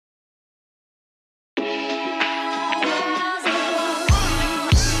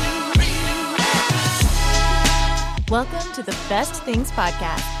Welcome to the Best Things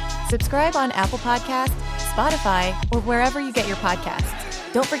Podcast. Subscribe on Apple Podcasts, Spotify, or wherever you get your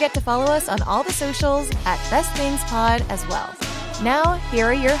podcasts. Don't forget to follow us on all the socials at Best Things Pod as well. Now, here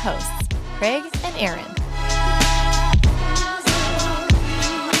are your hosts, Craig and Aaron.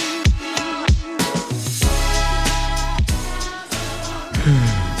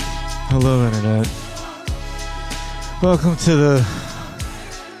 Hello, Internet. Welcome to the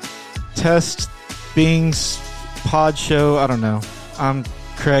Test Bings Pod Show. I don't know. I'm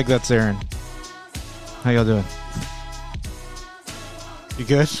Craig. That's Aaron. How y'all doing? You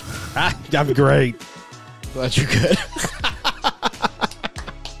good? I'm great. Glad you're good.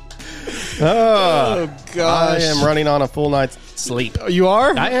 Oh, gosh. I am running on a full night's sleep. You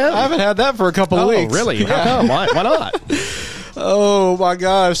are? I am. I haven't had that for a couple of weeks. Really? How come? Why not? Oh, my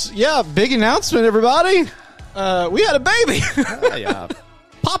gosh. Yeah, big announcement, everybody. We had a baby. Yeah.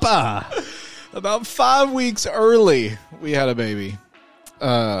 Papa. About 5 weeks early, we had a baby.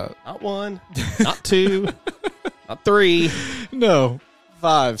 Not one, not two, not three. No,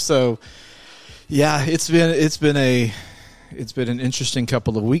 5. So, yeah, it's been an interesting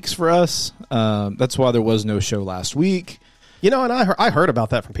couple of weeks for us. That's why there was no show last week. You know, and I heard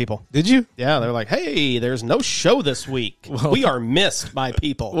about that from people. Did you? Yeah, they're like, hey, there's no show this week. We are missed by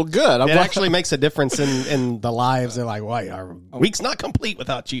people. Well, good. It actually makes a difference in the lives. They're like, why, our week's not complete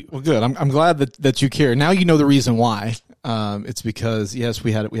without you. Well, good. I'm glad that you care. Now you know the reason why. It's because, yes,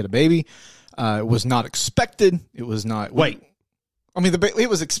 we had a baby. It was not expected. It was not. Wait. I mean, it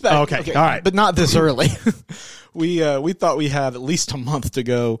was expected. Okay. All right. But not this early. We thought we had at least a month to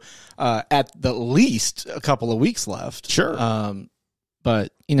go. At the least a couple of weeks left. Sure.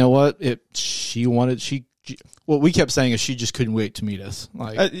 But you know what? What we kept saying is she just couldn't wait to meet us.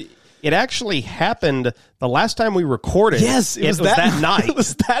 Like it actually happened the last time we recorded. Yes, it was that night. It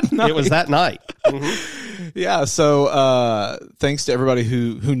was that night. It was that night. Mm-hmm. Yeah. So thanks to everybody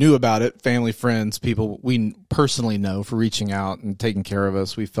who knew about it, family, friends, people we personally know for reaching out and taking care of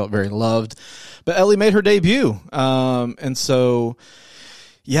us. We felt very loved. But Ellie made her debut, and so.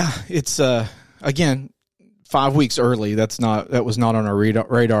 Yeah, it's again 5 weeks early. That was not on our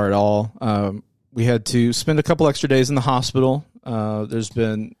radar at all. We had to spend a couple extra days in the hospital. There's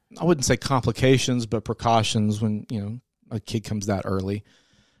been, I wouldn't say complications, but precautions when a kid comes that early.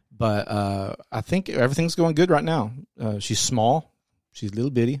 But I think everything's going good right now. She's small, she's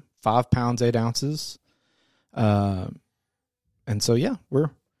little bitty, 5 pounds 8 ounces, and so yeah, we're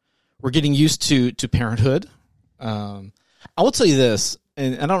getting used to parenthood. I will tell you this.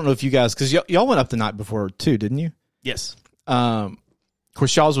 And I don't know if you guys, because y'all went up the night before too, didn't you? Yes. Of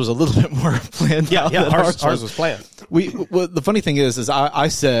course, y'all's was a little bit more planned. Yeah. Ours was planned. Well, the funny thing is I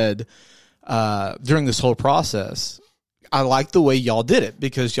said during this whole process, I liked the way y'all did it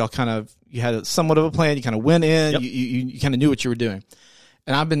because y'all you had somewhat of a plan. You kind of went in, yep. you kind of knew what you were doing.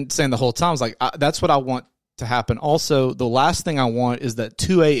 And I've been saying the whole time, I was like, that's what I want to happen. Also, the last thing I want is that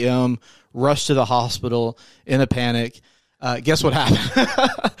 2 a.m. rush to the hospital in a panic. Guess what happened?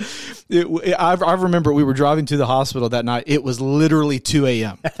 I remember we were driving to the hospital that night. It was literally 2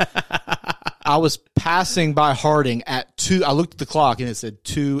 a.m. I was passing by Harding at 2. I looked at the clock and it said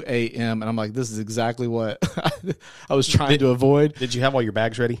 2 a.m. And I'm like, this is exactly what I was trying to avoid. Did you have all your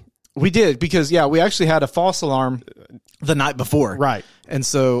bags ready? We did because, we actually had a false alarm the night before. Right. And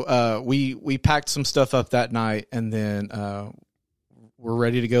so we packed some stuff up that night and then we're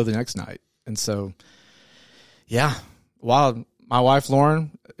ready to go the next night. And so, yeah. Wow, my wife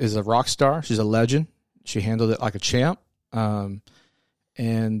Lauren is a rock star. She's a legend. She handled it like a champ. And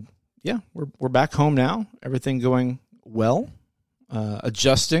yeah, we're back home now. Everything going well.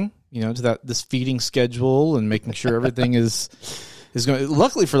 Adjusting, to this feeding schedule and making sure everything is going.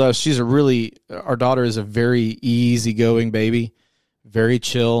 Luckily for us, our daughter is a very easygoing baby, very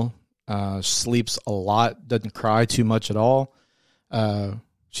chill. Sleeps a lot, doesn't cry too much at all.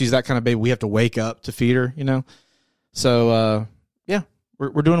 She's that kind of baby. We have to wake up to feed her, So, yeah,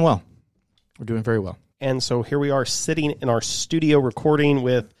 we're doing well. We're doing very well. And so here we are sitting in our studio recording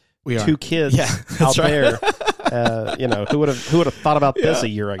with two kids out right. there. Who would have thought about this a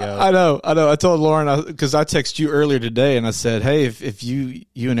year ago? I know. I told Lauren, because I texted you earlier today, and I said, hey, if you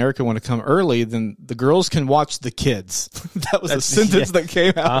and Erica want to come early, then the girls can watch the kids. That was a sentence that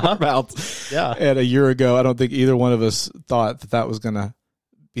came out of our mouth. Yeah. And a year ago, I don't think either one of us thought that was going to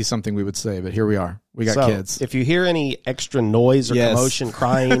be something we would say, but here we are. We got kids. If you hear any extra noise or commotion,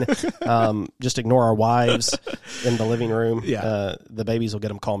 crying, just ignore our wives in the living room. Yeah. The babies will get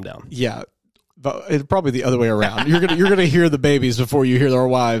them calmed down. Yeah. But it's probably the other way around. You're gonna hear the babies before you hear our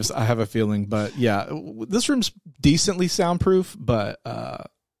wives. I have a feeling, but yeah, this room's decently soundproof. But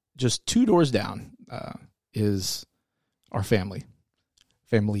just 2 doors down is our family.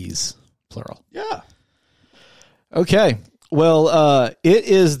 Families, plural. Yeah. Okay. Well, it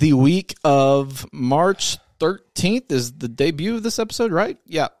is the week of March 13th is the debut of this episode, right?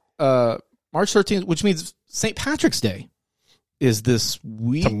 Yeah. March 13th, which means St. Patrick's Day is this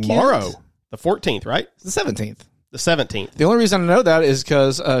weekend. Tomorrow, the 14th, right? The 17th. The 17th. The only reason I know that is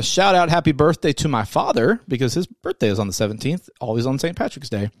because shout out happy birthday to my father, because his birthday is on the 17th, always on St. Patrick's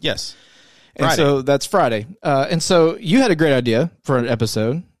Day. Yes. And Friday. so that's Friday. And so you had a great idea for an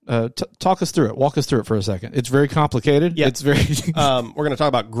episode. Talk us through it. Walk us through it for a second. It's very complicated. Yeah. It's very. We're going to talk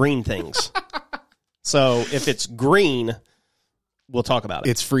about green things. So if it's green, we'll talk about it.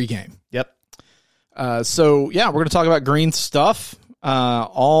 It's free game. Yep. So yeah, we're going to talk about green stuff.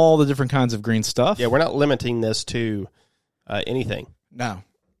 All the different kinds of green stuff. Yeah, we're not limiting this to anything. No,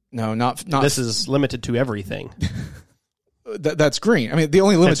 not. This is limited to everything. That's green. I mean, the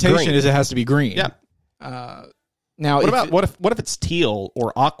only limitation green. is it has to be green. Yeah. Now, what if it's teal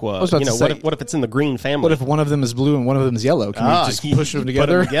or aqua? was about to say, what if it's in the green family? what if one of them is blue and one of them is yellow? Can we just push them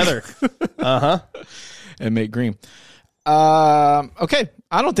together? And make green. Okay.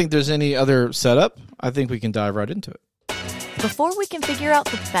 I don't think there's any other setup. I think we can dive right into it. Before we can figure out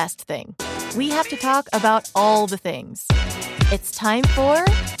the best thing, we have to talk about all the things. It's time for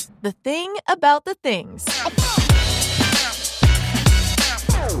The Thing About the Things.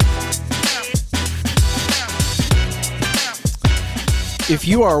 If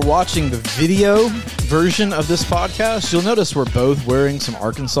you are watching the video version of this podcast, you'll notice we're both wearing some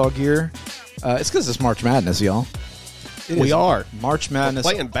Arkansas gear. It's because it's March Madness, y'all. We are. March Madness.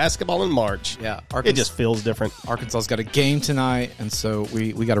 We're playing basketball in March. Yeah. It just feels different. Arkansas's got a game tonight, and so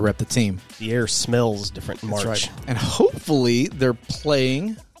we got to rep the team. The air smells different in March. That's right. And hopefully they're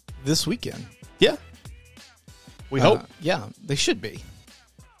playing this weekend. Yeah. We hope. Yeah, they should be.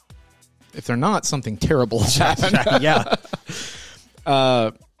 If they're not, something terrible has happened. Yeah.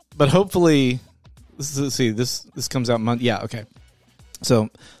 But hopefully, let's see, this comes out Monday. Yeah, okay. So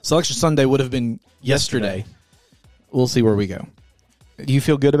Selection Sunday would have been yesterday. We'll see where we go. Do you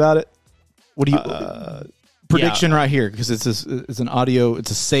feel good about it? What do you prediction right here? Because it's an audio.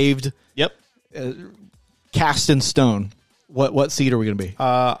 It's a saved. Yep. Cast in stone. What seed are we going to be?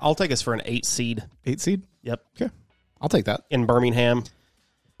 I'll take us for an 8 seed. 8 seed. Yep. Okay, I'll take that. In Birmingham,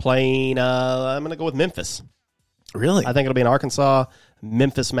 playing. I'm going to go with Memphis. Really? I think it'll be an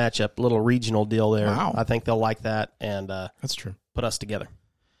Arkansas-Memphis matchup, little regional deal there. Wow. I think they'll like that and That's true. put us together.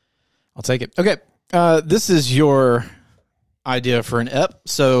 I'll take it. Okay. This is your idea for an ep,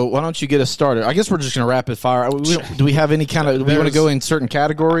 so why don't you get us started? I guess we're just going to rapid fire. Do we have any kind of... Do we want to go in certain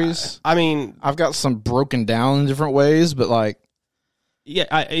categories? I mean... I've got some broken down in different ways, but like...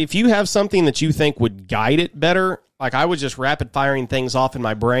 Yeah, if you have something that you think would guide it better... Like, I was just rapid-firing things off in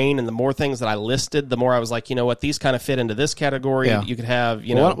my brain, and the more things that I listed, the more I was like, you know what, these kind of fit into this category. Yeah. You could have,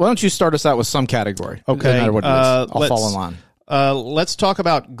 Why don't you start us out with some category? Okay. It doesn't matter what it is. I'll fall in line. Let's talk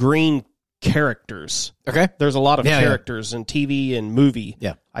about green characters. Okay. There's a lot of characters in TV and movie,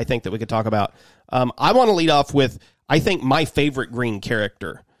 I think, that we could talk about. I want to lead off with, I think, my favorite green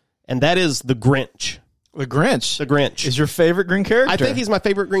character, and that is the Grinch. The Grinch. The Grinch is your favorite green character. I think he's my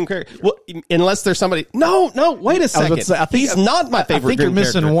favorite green character. Well, unless there's somebody. No, wait a second. He's not my favorite. I think green you're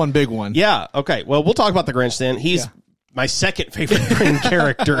missing character. one big one. Yeah. Okay. Well, we'll talk about the Grinch then. He's my second favorite green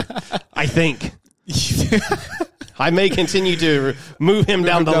character. I think. I may continue to move him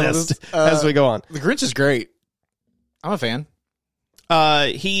down the list as we go on. The Grinch is great. I'm a fan.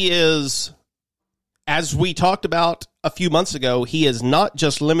 He is, as we talked about a few months ago, he is not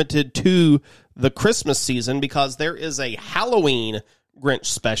just limited to the Christmas season, because there is a Halloween Grinch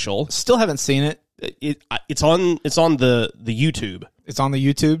special. Still haven't seen it. It's on the YouTube. It's on the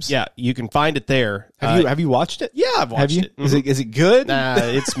YouTubes. Yeah, you can find it there. Have you watched it? Yeah, I've watched it. Mm-hmm. Is it good? Nah,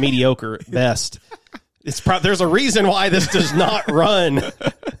 it's mediocre at best. There's a reason why this does not run.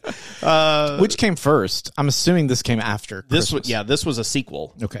 Which came first? I'm assuming this came after Christmas. This was a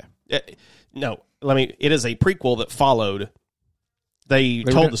sequel. Okay. No, it is a prequel that followed. They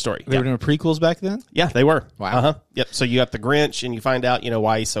told the story. They were doing prequels back then? Yeah, they were. Wow. Uh-huh. Yep. So you got the Grinch, and you find out,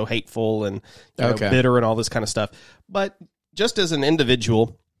 why he's so hateful and bitter and all this kind of stuff. But just as an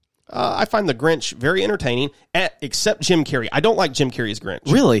individual, I find the Grinch very entertaining, except Jim Carrey. I don't like Jim Carrey's Grinch.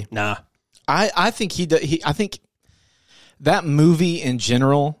 Really? Nah. I think I think that movie in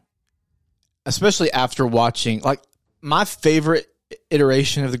general, especially after watching, like, my favorite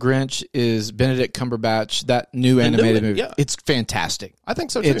iteration of the Grinch is Benedict Cumberbatch, that new animated movie. Yeah. It's fantastic. I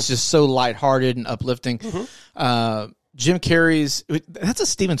think so too. It's just so lighthearted and uplifting. Mm-hmm. Jim Carrey's, that's a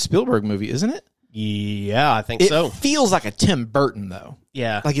Steven Spielberg movie, isn't it? Yeah, I think It so. feels like a Tim Burton, though.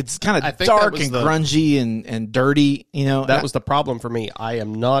 Yeah. Like it's kind of dark and grungy and dirty, you know. That was the problem for me. I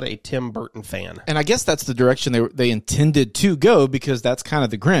am not a Tim Burton fan. And I guess that's the direction they intended to go, because that's kind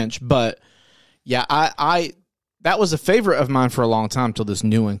of the Grinch. But yeah, I that was a favorite of mine for a long time till this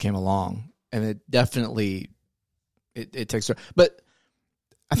new one came along, and it definitely it takes her. But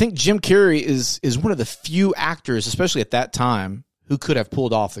I think Jim Carrey is one of the few actors, especially at that time, who could have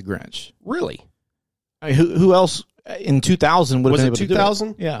pulled off the Grinch. Really? I mean, who else in 2000 would have been able to do it? Was it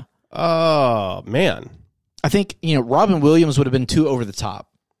 2000? Yeah. Oh, man. I think, Robin Williams would have been too over the top.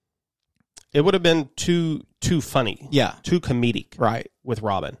 It would have been too funny. Yeah. Too comedic. Right. With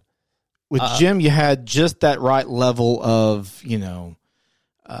Robin. With Jim, you had just that right level of,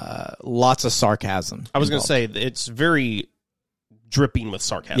 lots of sarcasm. I was going to say, it's very dripping with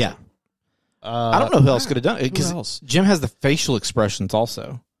sarcasm. Yeah. I don't know who else could have done it, because Jim has the facial expressions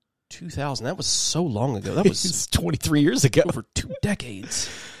also. 2000. That was so long ago. That was 23 years ago. Over 2 decades.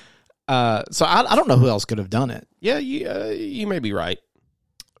 So I don't know who else could have done it. Yeah, you may be right.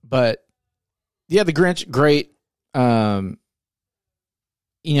 But yeah, the Grinch, great. Has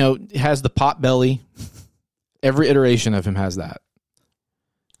the pot belly. Every iteration of him has that.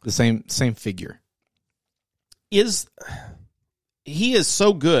 The same figure. He is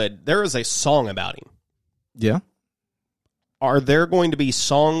so good. There is a song about him. Yeah. Are there going to be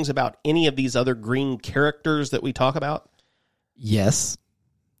songs about any of these other green characters that we talk about? Yes.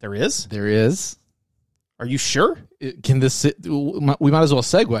 There is? There is. Are you sure? We might as well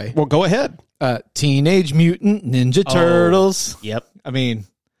segue. Well, go ahead. Teenage Mutant Ninja Turtles. Yep. I mean,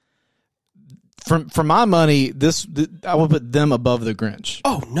 for my money, I would put them above the Grinch.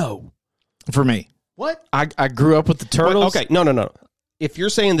 Oh, no. For me. What? I grew up with the Turtles. Okay, no. If you're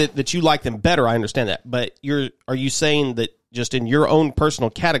saying that you like them better, I understand that. But are you saying that just in your own personal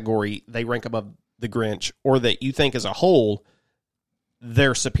category, they rank above the Grinch, or that you think as a whole,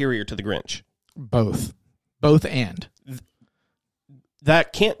 they're superior to the Grinch? Both and.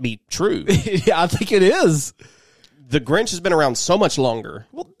 That can't be true. Yeah, I think it is. The Grinch has been around so much longer.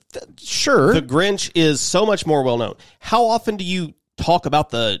 Well, sure. The Grinch is so much more well-known. How often do you talk about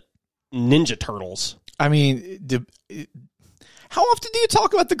the Ninja Turtles? I mean, how often do you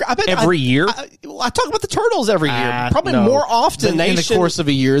talk about every year? I talk about the Turtles every year. Probably more often in the course of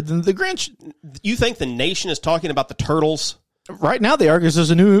a year than the Grinch. You think the nation is talking about the Turtles? Right now they are, because there's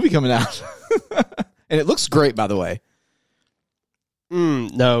a new movie coming out. And it looks great, by the way.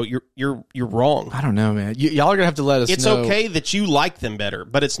 No, you're wrong. I don't know, man. Y'all are going to have to let us know. It's okay that you like them better,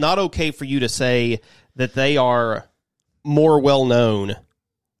 but it's not okay for you to say that they are more well-known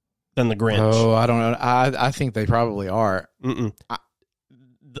than the Grinch. Oh, I don't know. I think they probably are.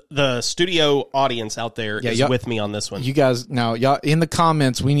 The studio audience out there is with me on this one. You guys, now, y'all in the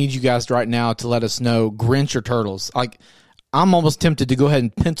comments, we need you guys right now to let us know Grinch or Turtles. Like, I'm almost tempted to go ahead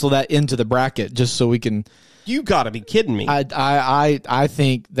and pencil that into the bracket just so we can. You got to be kidding me. I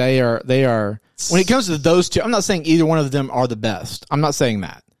think they are. When it comes to those two, I'm not saying either one of them are the best. I'm not saying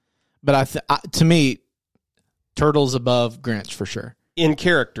that. But to me, Turtles above Grinch for sure. In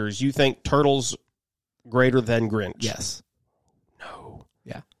characters, you think Turtles greater than Grinch? Yes. No.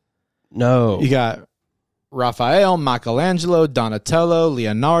 Yeah. No. You got Raphael, Michelangelo, Donatello,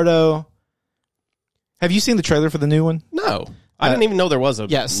 Leonardo. Have you seen the trailer for the new one? No. I didn't even know there was a.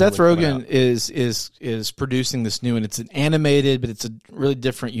 Yeah, Seth Rogen is producing this new one. It's an animated, but it's a really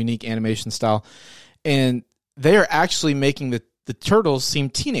different, unique animation style. And they are actually making the Turtles seem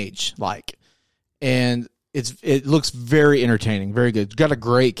teenage-like. And it looks very entertaining, very good. It's got a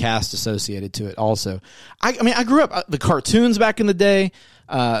great cast associated to it also. I mean, I grew up, the cartoons back in the day,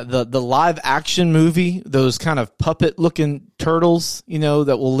 the live action movie, those kind of puppet looking turtles,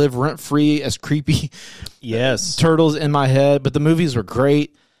 that will live rent free as creepy turtles in my head. But the movies were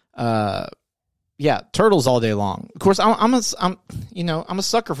great. Yeah, Turtles all day long. Of course, I'm a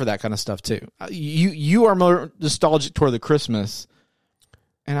sucker for that kind of stuff too. You are more nostalgic toward the Christmas,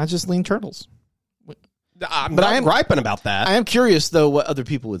 and I just lean Turtles. But I am griping about that. I am curious, though, what other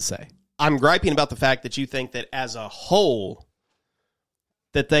people would say. I'm griping about the fact that you think that as a whole,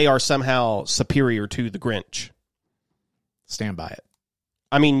 that they are somehow superior to the Grinch. Stand by it.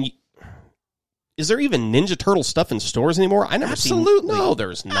 I mean, is there even Ninja Turtle stuff in stores anymore? I never Absolutely. No,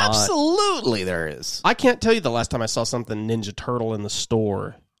 there's not. Absolutely there is. I can't tell you the last time I saw something Ninja Turtle in the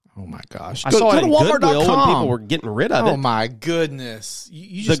store. Oh, my gosh. I saw it in Goodwill when people were getting rid of it. Oh, my goodness.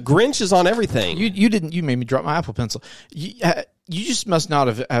 You just, the Grinch is on everything. You made me drop my Apple Pencil. You just must not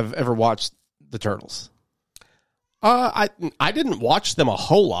have ever watched the Turtles. I didn't watch them a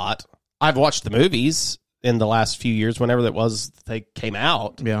whole lot. I've watched the movies in the last few years, whenever that was they came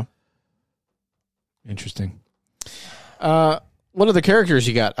out. Yeah. Interesting. What other characters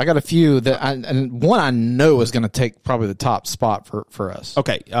you got? I got a few and one I know is going to take probably the top spot for us.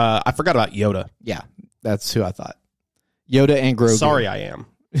 Okay, I forgot about Yoda. Yeah, that's who I thought. Yoda and Grogu. Sorry, I am.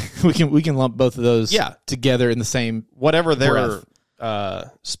 we can lump both of those together in the same whatever their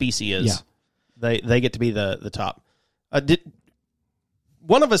species is. Yeah. They get to be the top. Did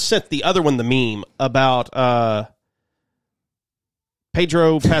one of us sent the other one the meme about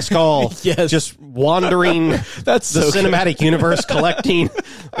Pedro Pascal just wandering That's the cinematic universe collecting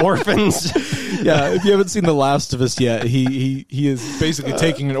orphans? Yeah, if you haven't seen The Last of Us yet, he is basically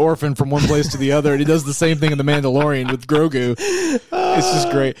taking an orphan from one place to the other, and he does the same thing in The Mandalorian with Grogu. It's just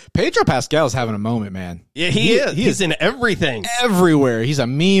great. Pedro Pascal's having a moment, man. Yeah, he is. He's in everything. Everywhere. He's a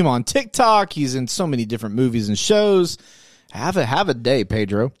meme on TikTok. He's in so many different movies and shows. Have a day,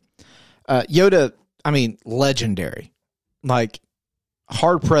 Pedro. Yoda, I mean, legendary. Like,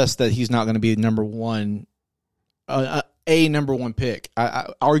 hard pressed that he's not going to be number one, a number one pick.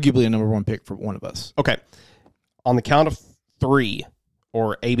 Arguably a number one pick for one of us. Okay. On the count of 3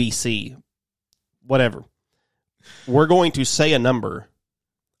 or ABC, whatever, we're going to say a number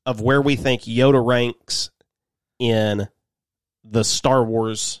of where we think Yoda ranks in the Star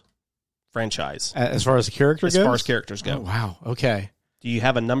Wars franchise. As far as the character goes? As far as characters go. Oh, wow. Okay. Do you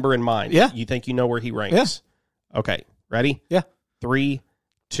have a number in mind? Yeah. You think you know where he ranks? Yeah. Okay. Ready? Yeah. 3,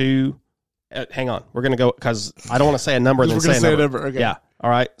 2, hang on. We're going to go, because I don't want to say a number and then say a number. Okay. Yeah. All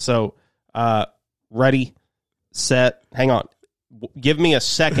right. So, ready, set, hang on. Give me a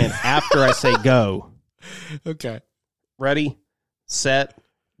second after I say go. Okay. Ready, set,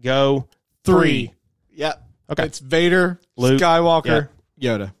 go. 3. Yeah. Okay. It's Vader, Luke, Skywalker,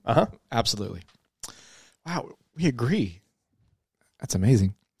 Yoda. Uh-huh. Absolutely. Wow. We agree. That's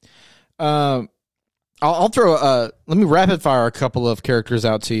amazing. I'll throw let me rapid fire a couple of characters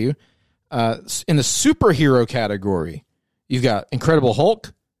out to you. In the superhero category, you've got Incredible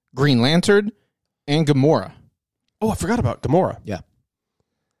Hulk, Green Lantern, and Gamora. Oh, I forgot about Gamora. Yeah.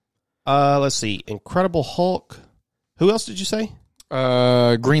 Let's see. Incredible Hulk. Who else did you say?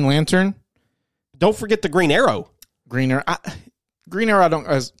 Green Lantern. Don't forget the Green Arrow. Green Arrow I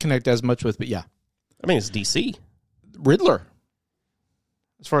don't connect as much with, but yeah. I mean, it's DC. Riddler.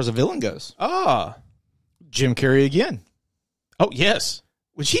 As far as a villain goes. Ah. Jim Carrey again. Oh, yes.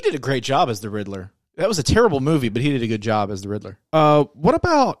 Which he did a great job as the Riddler. That was a terrible movie, but he did a good job as the Riddler. What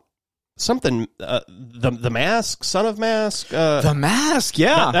about something, the Mask, Son of Mask? The Mask,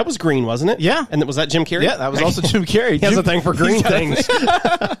 yeah. That was green, wasn't it? Yeah. And was that Jim Carrey? Yeah, that was also Jim Carrey. He has a thing for green things.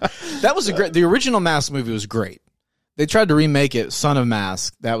 That was the original Mask movie was great. They tried to remake it, Son of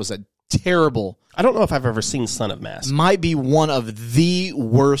Mask. That was a terrible. I don't know if I've ever seen Son of Mask. Might be one of the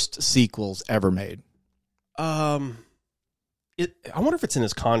worst sequels ever made. I wonder if it's in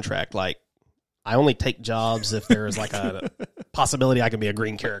his contract. Like, I only take jobs if there is like a possibility I can be a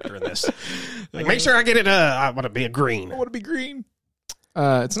green character in this. Like, make sure I get it. I want to be a green. I want to be green.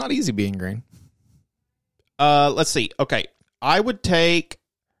 It's not easy being green. Let's see. Okay, I would take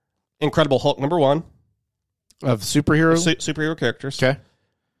Incredible Hulk number 1 of superhero superhero characters. Okay.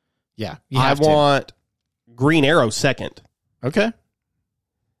 Yeah, I want Green Arrow second. Okay.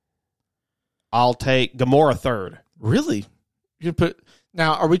 I'll take Gamora third. Really? You put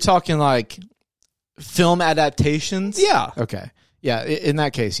now? Are we talking like film adaptations? Yeah. Okay. Yeah. In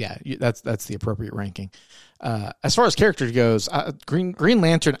that case, yeah, that's the appropriate ranking. As far as characters goes, Green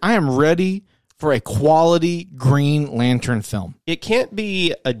Lantern. I am ready for a quality Green Lantern film. It can't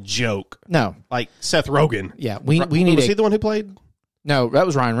be a joke. No, like Seth Rogen. Yeah, we need. Was he the one who played? No, that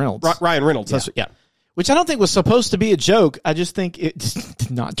was Ryan Reynolds. Ryan Reynolds. Yeah. Which I don't think was supposed to be a joke. I just think it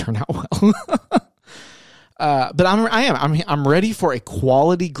did not turn out well. But I'm ready for a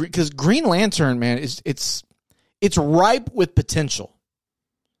quality because Green Lantern, man, it's ripe with potential.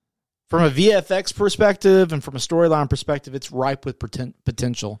 From a VFX perspective and from a storyline perspective, it's ripe with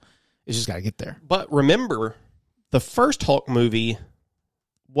potential. It's just got to get there. But remember, the first Hulk movie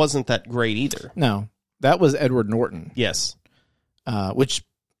wasn't that great either. No, that was Edward Norton. Yes. Which,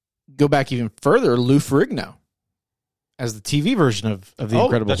 go back even further, Lou Ferrigno as the TV version of the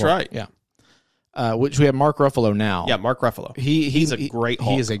Incredible that's Hulk. Right. Yeah. Which we have Mark Ruffalo now. Yeah, Mark Ruffalo. He's a great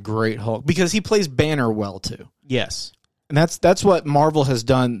Hulk. He is a great Hulk because he plays Banner well too. Yes. And that's what Marvel has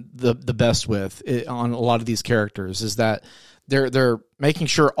done the best with on a lot of these characters is that they're making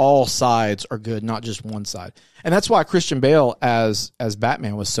sure all sides are good, not just one side. And that's why Christian Bale as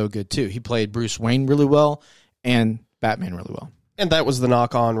Batman was so good too. He played Bruce Wayne really well and Batman really well. And that was the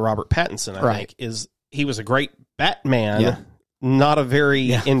knock on Robert Pattinson, I think, is he was a great Batman, not a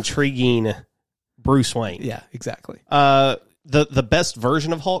very intriguing Bruce Wayne. Yeah, exactly. The best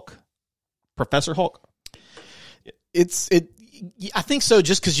version of Hulk Professor Hulk? I think so,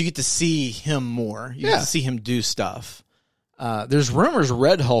 just because you get to see him more. You get to see him do stuff. There's rumors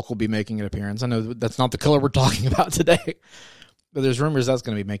Red Hulk will be making an appearance. I know that's not the color we're talking about today, but there's rumors that's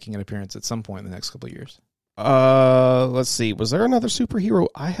going to be making an appearance at some point in the next couple of years. Let's see. Was there another superhero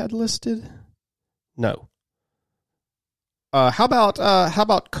I had listed? No. How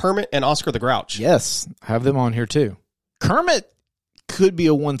about Kermit and Oscar the Grouch? Yes, I have them on here too. Kermit could be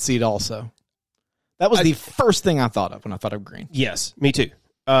a 1 seed also. That was the first thing I thought of when I thought of Green. Yes, me too.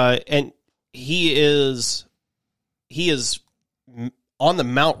 And he is on the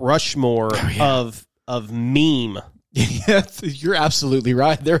Mount Rushmore of meme. Yes, you're absolutely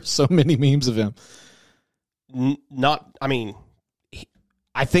right. There are so many memes of him.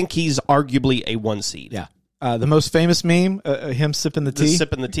 I think he's arguably a 1 seed. Yeah. The most famous meme, him sipping the tea.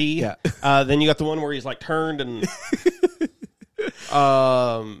 Sipping the tea. Yeah. Then you got the one where he's like turned and.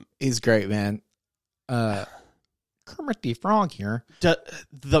 He's great, man. Kermit the Frog here.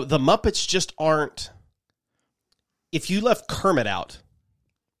 The Muppets just aren't. If you left Kermit out,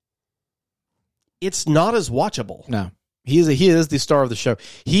 it's not as watchable. No, he is the star of the show.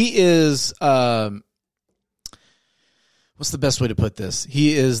 He is. What's the best way to put this?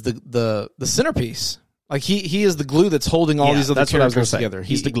 He is the centerpiece. Like he is the glue that's holding all these other characters together.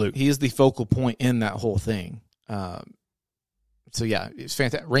 He's the glue. He is the focal point in that whole thing. So yeah, it's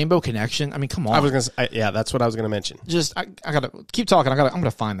fantastic. Rainbow Connection. I mean, come on. I was gonna say, that's what I was gonna mention. Just I gotta keep talking. I'm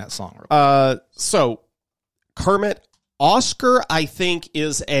gonna find that song. So Kermit, Oscar, I think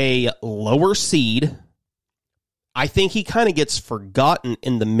is a lower seed. I think he kind of gets forgotten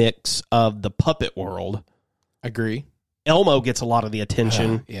in the mix of the puppet world. Agree. Elmo gets a lot of the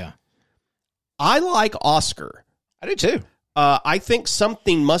attention. Yeah. I like Oscar. I do too. I think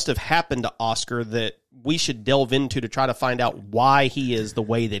something must have happened to Oscar that we should delve into to try to find out why he is the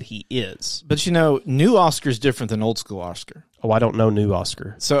way that he is. But new Oscar is different than old school Oscar. Oh, I don't know new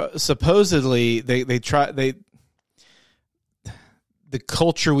Oscar. So supposedly the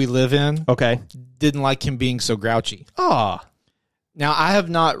culture we live in, didn't like him being so grouchy. Now, I have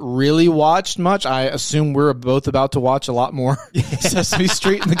not really watched much. I assume we're both about to watch a lot more Sesame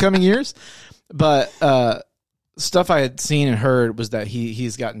Street in the coming years. But stuff I had seen and heard was that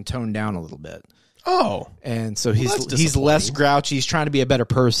he's gotten toned down a little bit. Oh. And so he's less grouchy. He's trying to be a better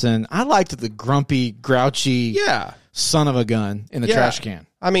person. I liked the grumpy, grouchy son of a gun in the trash can.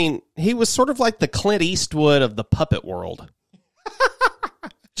 I mean, he was sort of like the Clint Eastwood of the puppet world.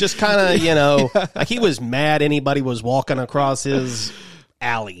 Just kind of, like he was mad anybody was walking across his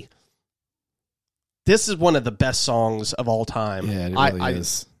alley. This is one of the best songs of all time. Yeah, it really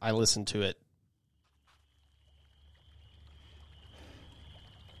is. I listened to it.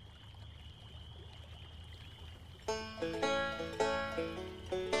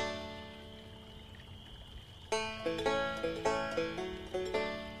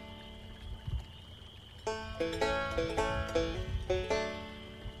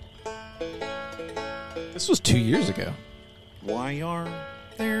 This was 2 years ago. Why are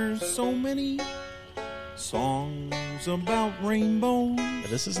there so many songs about rainbows? But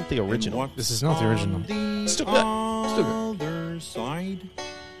this isn't the original. This is not the original. Still good. Other side.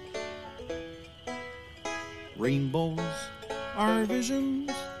 Rainbows are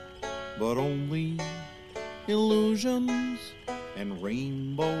visions, but only illusions. And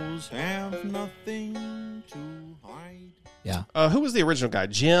rainbows have nothing to hide. Yeah. Who was the original guy?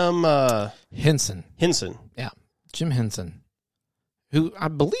 Jim Henson. Yeah. Jim Henson, who I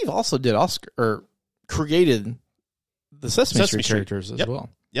believe also did Oscar or created the Sesame Street characters as well.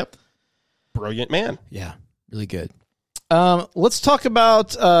 Yep. Brilliant man. Yeah. Really good. Let's talk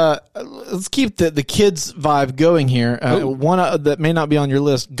about let's keep the kids vibe going here. One that may not be on your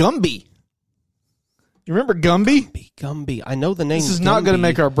list, Gumby. You remember Gumby? Gumby. I know the name. This is not going to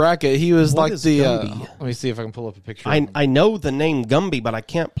make our bracket. He was What like is the. Gumby? Let me see if I can pull up a picture. I know the name Gumby, but I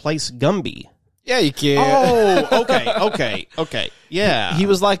can't place Gumby. Yeah, you can. Oh, okay. Yeah, He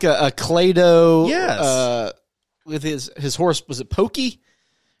was like a Clay-Doh. Yes. With his horse, was it Pokey?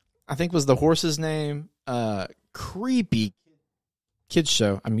 I think was the horse's name. Creepy kids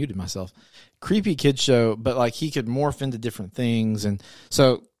show. I muted myself. Creepy kids show, but like he could morph into different things, and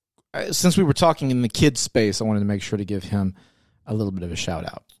so. Since we were talking in the kids space, I wanted to make sure to give him a little bit of a shout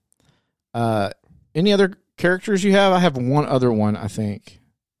out. Any other characters you have? I have one other one, I think.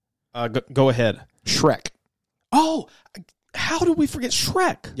 Go ahead. Shrek. Oh, how did we forget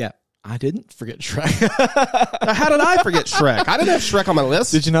Shrek? Yeah, I didn't forget Shrek. How did I forget Shrek? I didn't have Shrek on my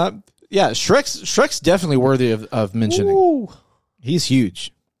list. Did you not? Yeah, Shrek's definitely worthy of mentioning. Ooh. He's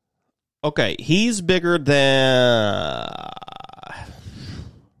huge. Okay, he's bigger than...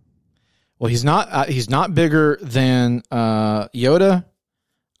 Well, he's not bigger than Yoda.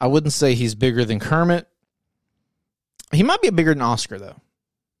 I wouldn't say he's bigger than Kermit. He might be bigger than Oscar, though.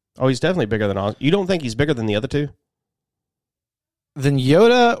 Oh, he's definitely bigger than Oscar. You don't think he's bigger than the other two? Than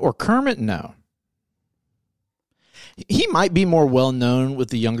Yoda or Kermit? No. He might be more well-known with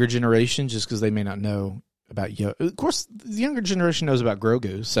the younger generation just because they may not know about Yoda. Of course, the younger generation knows about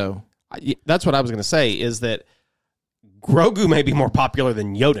Grogu, so... That's what I was going to say, is that Grogu may be more popular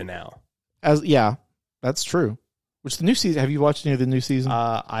than Yoda now. Yeah, that's true. Which the new season, have you watched any of the new season?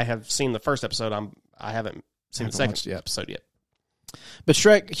 I have seen the first episode. I haven't seen the second episode yet. But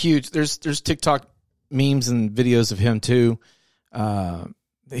Shrek, huge. There's TikTok memes and videos of him too.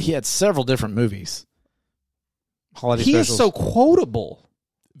 He had several different movies. Holiday specials. He is so quotable.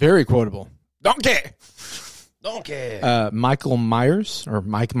 Very quotable. Donkey. Michael Myers or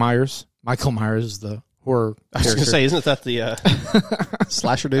Mike Myers. Michael Myers is the horror I was going to say, isn't that the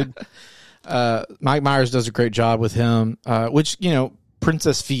slasher dude? Mike Myers does a great job with him, which,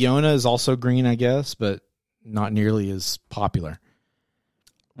 Princess Fiona is also green, I guess, but not nearly as popular.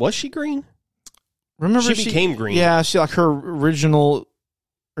 Was she green? Remember she became green. Yeah, she her original,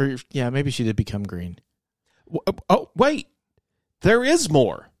 maybe she did become green. Oh, wait. There is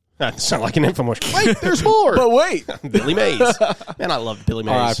more. That sounds like an infomercial. Wait, there's more. But wait. Billy Mays. Man, I love Billy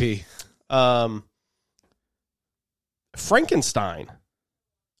Mays. R.I.P. Frankenstein.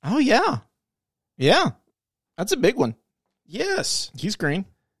 Oh, yeah. Yeah. That's a big one. Yes. He's green.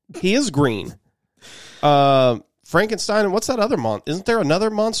 He is green. Frankenstein, and what's that other monster? Isn't there another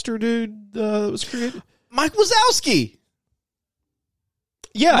monster dude that was created? Mike Wazowski.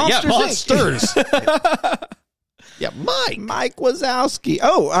 Yeah, Monsters. Yeah, Mike Wazowski.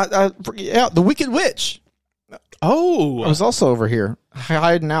 Oh, The Wicked Witch. Oh. I was also over here,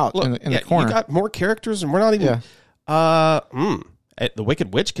 hiding out in the corner. You got more characters, and we're not even... Yeah. The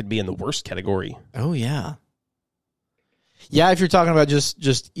Wicked Witch could be in the worst category. Oh, yeah. Yeah, if you're talking about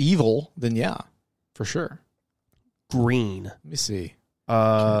just evil, then yeah, for sure. Green. Let me see.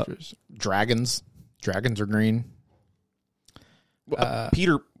 Dragons. Dragons are green.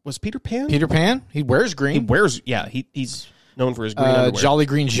 Was Peter Pan? Peter Pan? He wears green. He's known for his green underwear. Jolly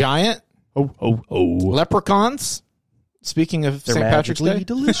Green Giant. Oh. Leprechauns. Speaking of St. Patrick's Day.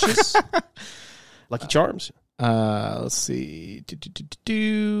 Delicious. Lucky Charms. Let's see.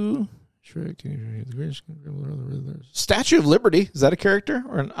 Statue of Liberty. Is that a character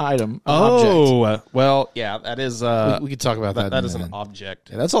or an item? Object? Well, yeah, that is... we could talk about that. That is an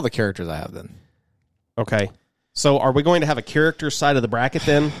object. Yeah, that's all the characters I have then. Okay. So are we going to have a character side of the bracket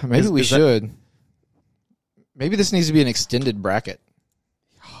then? Maybe we should. Maybe this needs to be an extended bracket.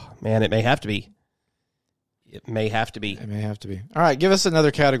 Man, it may have to be. It may have to be. All right, give us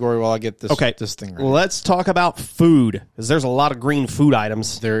another category while I get this thing right. Let's talk about food, because there's a lot of green food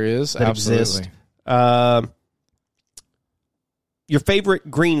items. There is, that exist. Your favorite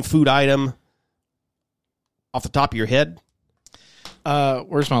green food item off the top of your head?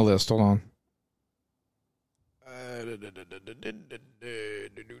 Where's my list? Hold on.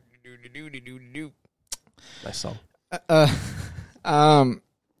 Nice song.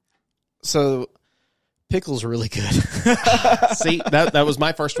 So pickles are really good. See, that was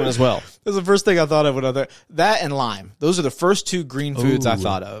my first one as well. That was the first thing I thought of. That and lime. Those are the first two green foods I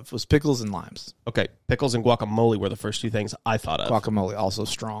thought of, was pickles and limes. Okay, pickles and guacamole were the first two things I thought of. Guacamole, also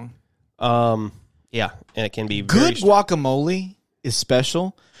strong. Yeah, and it can be good. Guacamole is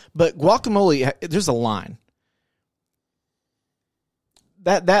special, but guacamole, there's a line.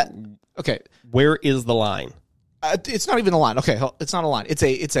 Okay. Where is the line? It's not even a line. Okay, it's not a line. It's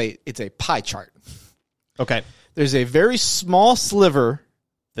a pie chart. Okay. There's a very small sliver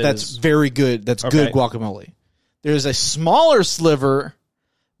that's very good. That's good guacamole. There's a smaller sliver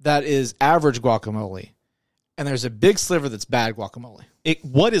that is average guacamole, and there's a big sliver that's bad guacamole.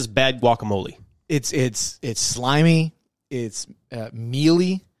 What is bad guacamole? It's slimy. It's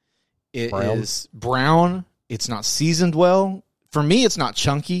mealy. It is brown. It's not seasoned well. For me, it's not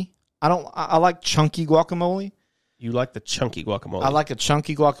chunky. I like chunky guacamole. You like the chunky guacamole. I like a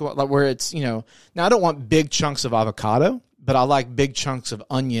chunky guacamole, like where it's, now I don't want big chunks of avocado, but I like big chunks of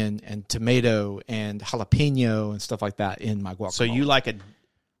onion and tomato and jalapeno and stuff like that in my guacamole. So you like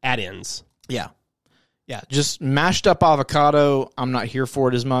add-ins. Yeah. Yeah. Just mashed up avocado. I'm not here for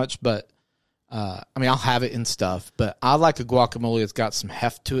it as much, but I'll have it in stuff, but I like a guacamole that's got some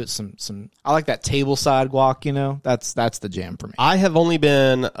heft to it. I like that table side guac, that's the jam for me. I have only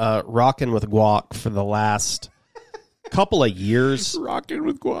been rocking with guac for the last couple of years. Rocking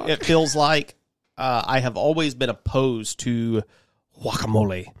with guac. It feels like I have always been opposed to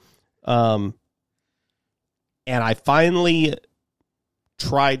guacamole. And I finally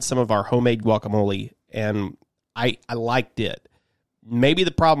tried some of our homemade guacamole, and I liked it. Maybe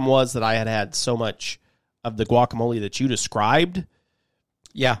the problem was that I had so much of the guacamole that you described.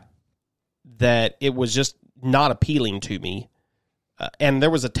 Yeah. That it was just not appealing to me. And there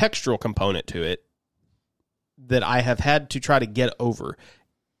was a textural component to it that I have had to try to get over.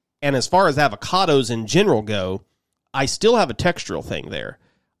 And as far as avocados in general go, I still have a textural thing there.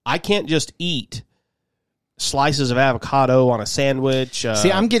 I can't just eat slices of avocado on a sandwich.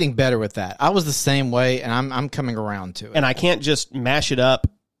 See, I'm getting better with that. I was the same way, and I'm coming around to it. And I can't just mash it up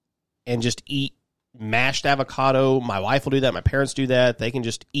and just eat mashed avocado. My wife will do that. My parents do that. They can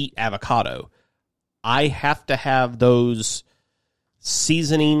just eat avocado. I have to have those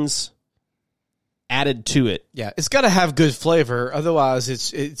seasonings added to it. Yeah, it's got to have good flavor. Otherwise,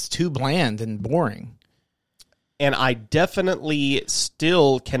 it's too bland and boring. And I definitely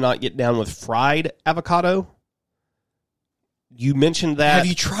still cannot get down with fried avocado. You mentioned that. Have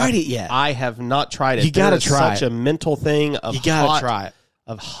you tried it yet? I have not tried it. You got to try such a mental thing of you got to try it.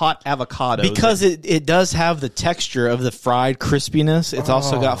 Of hot avocado. Because it does have the texture of the fried crispiness. It's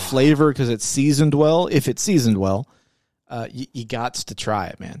also got flavor because it's seasoned well. If it's seasoned well, you got to try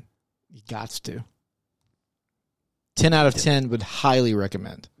it, man. You got to. 10 out of 10 would highly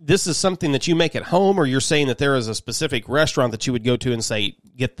recommend. This is something that you make at home, or you're saying that there is a specific restaurant that you would go to and say,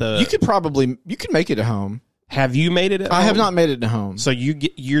 get the... You could make it at home. Have you made it at home? I have not made it at home. So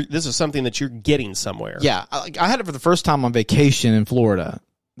this is something that you're getting somewhere. Yeah. I had it for the first time on vacation in Florida.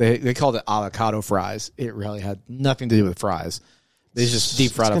 They called it avocado fries. It really had nothing to do with fries. They just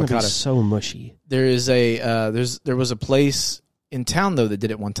deep fried avocado. Be so mushy. There was a place in town though that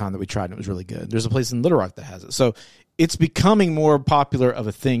did it one time that we tried and it was really good. There's a place in Little Rock that has it. So it's becoming more popular of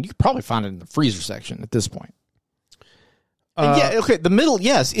a thing. You could probably find it in the freezer section at this point. The middle,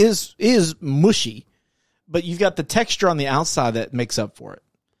 yes, is mushy, but you've got the texture on the outside that makes up for it.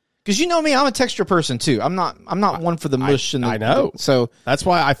 Because you know me, I'm a texture person too. I'm not one for the mush. I know. So that's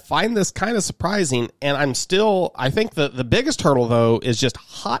why I find this kind of surprising. And I think the biggest hurdle though is just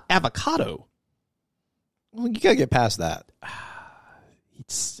hot avocado. Well, you gotta get past that.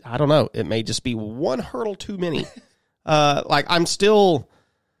 I don't know. It may just be one hurdle too many. I've got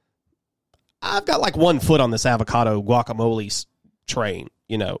like 1 foot on this avocado guacamole train,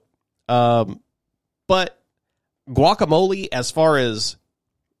 you know. But guacamole, as far as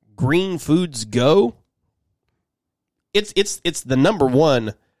green foods go, it's the number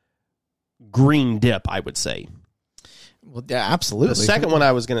one green dip, I would say. Well, yeah, absolutely. The second one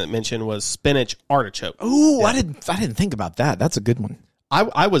I was going to mention was spinach artichoke. Oh, yeah. I didn't think about that. That's a good one.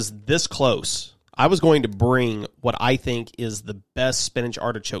 I was this close. I was going to bring what I think is the best spinach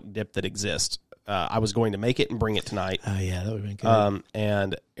artichoke dip that exists. I was going to make it and bring it tonight. Oh, yeah, that would have been good.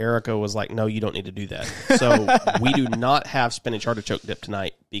 And Erica was like, no, you don't need to do that. So we do not have spinach artichoke dip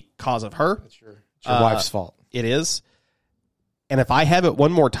tonight because of her. It's your wife's fault. It is. And if I have it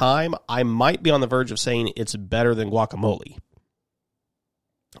one more time, I might be on the verge of saying it's better than guacamole.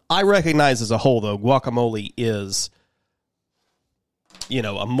 I recognize as a whole, though, guacamole is,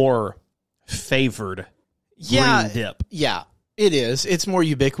 a more favored green dip. Yeah, it is. It's more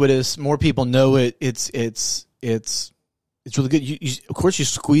ubiquitous. More people know it. It's really good. Of course, you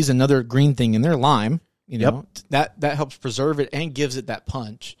squeeze another green thing in there, lime. That helps preserve it and gives it that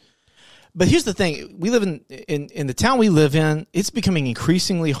punch. But here's the thing: we live in the town we live in. It's becoming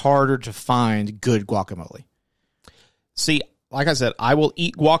increasingly harder to find good guacamole. See, like I said, I will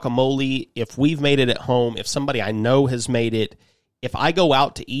eat guacamole if we've made it at home. If somebody I know has made it. If I go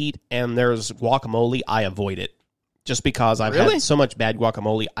out to eat and there's guacamole, I avoid it. Just because I've had so much bad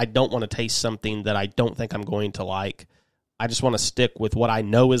guacamole, I don't want to taste something that I don't think I'm going to like. I just want to stick with what I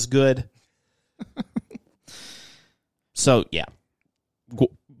know is good. So, yeah.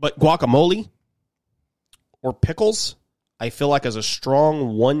 But guacamole or pickles, I feel like is a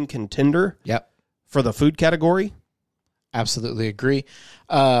strong one contender for the food category. Absolutely agree.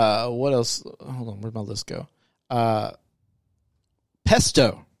 What else? Hold on, where'd my list go?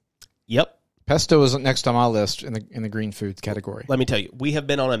 Pesto. Yep. Pesto is next on my list in the green foods category. Let me tell you, we have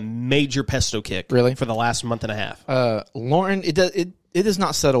been on a major pesto kick for the last month and a half. Lauren, it does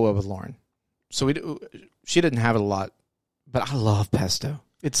not settle well with Lauren. So she didn't have it a lot, but I love pesto.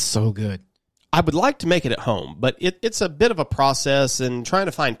 It's so good. I would like to make it at home, but it's a bit of a process and trying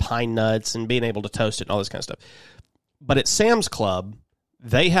to find pine nuts and being able to toast it and all this kind of stuff. But at Sam's Club,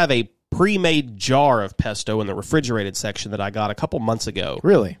 they have a pre-made jar of pesto in the refrigerated section that I got a couple months ago.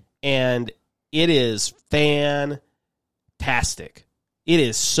 Really? And it is fantastic. It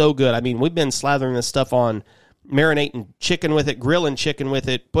is so good. I mean, we've been slathering this stuff on, marinating chicken with it, grilling chicken with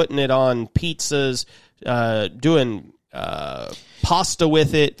it, putting it on pizzas, doing pasta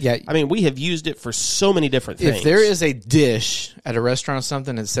with it. Yeah. I mean, we have used it for so many different things. If there is a dish at a restaurant or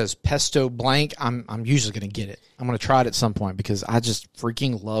something that says pesto blank, I'm usually going to get it. I'm going to try it at some point because I just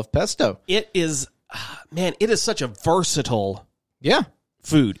freaking love pesto. It is, man, it is such a versatile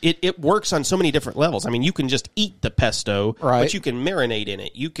food. It works on so many different levels. I mean, you can just eat the pesto, but you can marinate in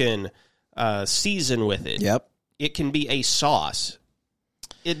it. You can season with it. Yep. It can be a sauce.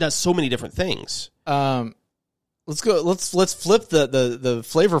 It does so many different things. Let's go. Let's flip the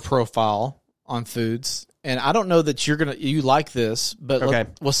flavor profile on foods. And I don't know that you like this, but Okay.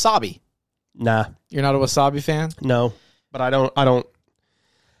 Wasabi. Nah, You're not a wasabi fan? no, but I'm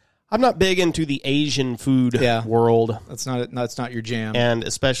not big into the Asian food world. That's not your jam. And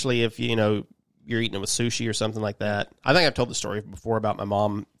especially if, you're eating it with sushi or something like that. I think I've told the story before about my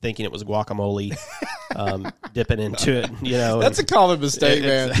mom thinking it was guacamole, dipping into it, That's a common mistake,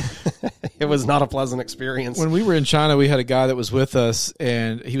 man. It was not a pleasant experience. When we were in China, we had a guy that was with us,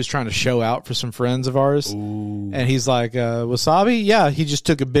 and he was trying to show out for some friends of ours. Ooh. And he's like, wasabi? Yeah. He just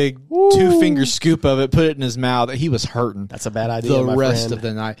took a big 2-finger scoop of it, put it in his mouth. He was hurting. That's a bad idea, the rest of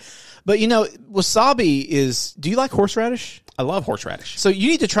the night. But, wasabi is... Do you like horseradish? I love horseradish. So you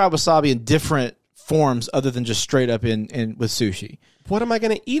need to try wasabi in different forms other than just straight up in with sushi. What am I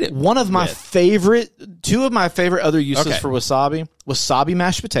going to eat it two of my favorite other uses for wasabi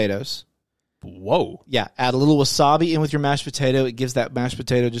mashed potatoes. Whoa. Yeah, add a little wasabi in with your mashed potato. It gives that mashed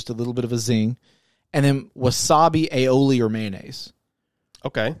potato just a little bit of a zing. And then wasabi aioli or mayonnaise.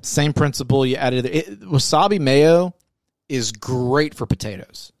 Okay. Same principle. You add it. Wasabi mayo is great for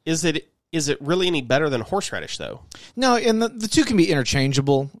potatoes. Is it really any better than horseradish, though? No, and the two can be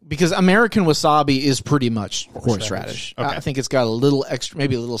interchangeable because American wasabi is pretty much horseradish. Okay. I think it's got a little extra,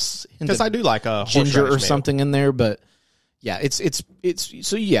 maybe a little because I do like a ginger or mayo. something in there, but yeah, it's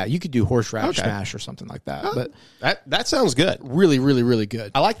so yeah, you could do horseradish mash or something like that. But that sounds good. Really, really, really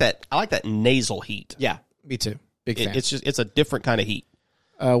good. I like that. I like that nasal heat. Yeah, me too. Big fan. It's a different kind of heat.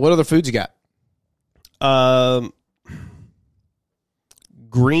 What other foods you got?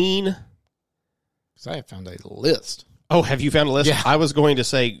 Green. I have found a list. Oh, have you found a list? Yeah. I was going to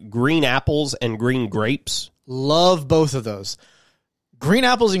say green apples and green grapes. Love both of those. Green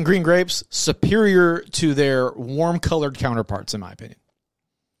apples and green grapes, superior to their warm-colored counterparts, in my opinion.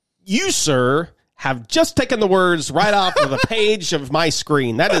 You, sir, have just taken the words right off of the page of my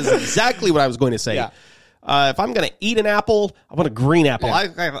screen. That is exactly what I was going to say. Yeah. If I'm going to eat an apple, I want a green apple.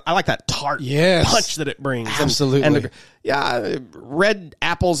 Yeah. I like that tart punch that it brings. Absolutely. Red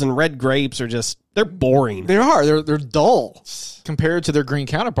apples and red grapes are they're boring. They are. They're dull compared to their green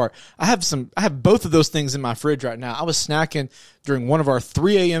counterpart. I have both of those things in my fridge right now. I was snacking during one of our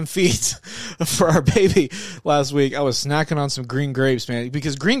 3 a.m. feeds for our baby last week. I was snacking on some green grapes, man,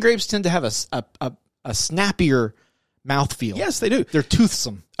 because green grapes tend to have a snappier mouthfeel. Yes, they do. They're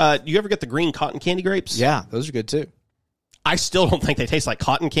toothsome. Do you ever get the green cotton candy grapes? Yeah, those are good too. I still don't think they taste like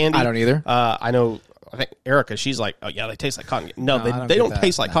cotton candy. I don't either. I think Erica, she's like, oh yeah, they taste like cotton. No, they don't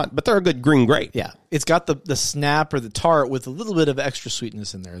taste like cotton, but they're a good green grape. Yeah, it's got the snap or the tart with a little bit of extra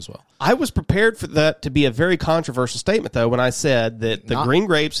sweetness in there as well. I was prepared for that to be a very controversial statement, though, when I said that the green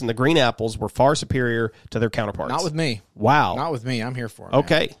grapes and the green apples were far superior to their counterparts. Not with me. Wow. Not with me. I'm here for it.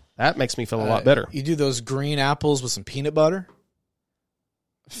 Okay. Man. That makes me feel a lot better. You do those green apples with some peanut butter.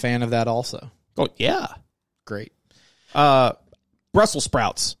 Fan of that also. Oh, yeah. Great. Brussels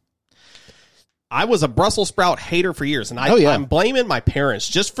sprouts. I was a Brussels sprout hater for years, and I'm blaming my parents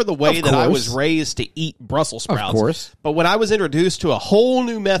just for the way that I was raised to eat Brussels sprouts. Of course. But when I was introduced to a whole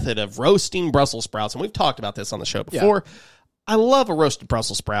new method of roasting Brussels sprouts, and we've talked about this on the show before, I love a roasted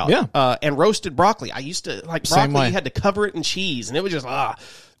Brussels sprout. Yeah. And roasted broccoli. I used to like broccoli. You had to cover it in cheese, and it was just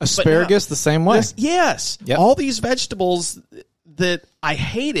Asparagus the same way. Yes. Yep. All these vegetables that I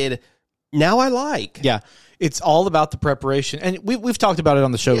hated, now I like. Yeah. It's all about the preparation. And we've talked about it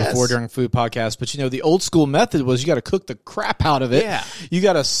on the show before during food podcasts, but the old school method was you got to cook the crap out of it. Yeah. You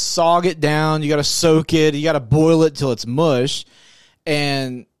got to sog it down. You got to soak it. You got to boil it till it's mush.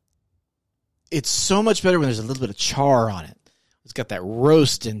 And it's so much better when there's a little bit of char on it. It's got that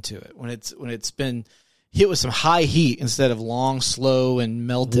roast into it. When it's been hit with some high heat instead of long, slow, and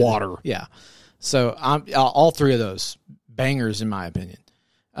melted water. Yeah. So all three of those bangers in my opinion.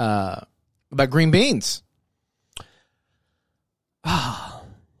 About green beans.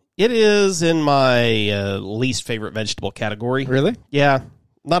 It is in my least favorite vegetable category. Really? Yeah.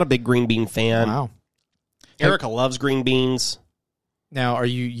 Not a big green bean fan. Wow. Erica loves green beans. Now, are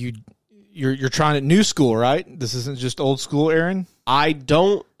you're trying it new school, right? This isn't just old school, Aaron? I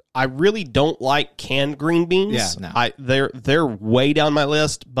don't I really don't like canned green beans. Yeah, no. They're way down my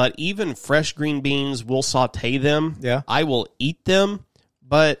list, but even fresh green beans, we'll saute them. Yeah. I will eat them,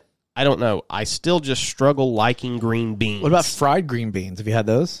 but I don't know. I still just struggle liking green beans. What about fried green beans? Have you had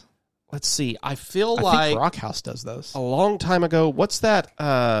those? Let's see. I feel I like think Rock House does those. a long time ago, what's that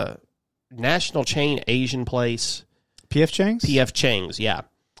national chain Asian place? P.F. Chang's? P.F. Chang's, yeah.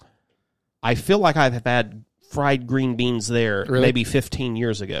 I feel like I've had fried green beans there maybe 15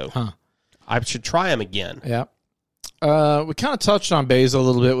 years ago. Huh. I should try them again. Yeah. We kind of touched on basil a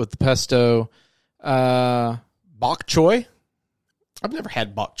little bit with the pesto. Bok choy. I've never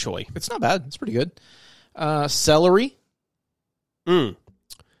had bok choy. It's not bad. It's pretty good. Celery.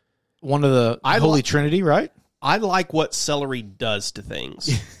 One of the Holy Trinity, right? I like what celery does to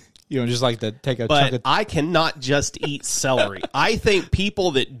things. You don't just like to take a But chunk of... I cannot just eat celery. I think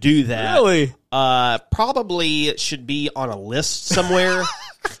people that do that Really? Probably should be on a list somewhere.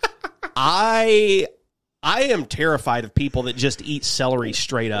 I am terrified of people that just eat celery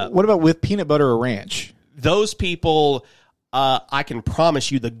straight up. What about with peanut butter or ranch? Those people, I can promise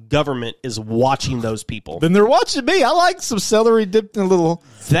you the government is watching those people. Then they're watching me. I like some celery dipped in a little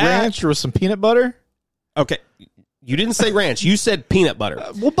ranch or some peanut butter. Okay. You didn't say ranch. You said peanut butter.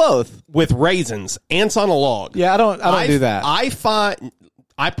 Well, both. With raisins. Ants on a log. Yeah, I don't do that.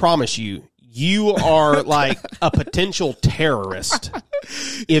 I promise you, you are like a potential terrorist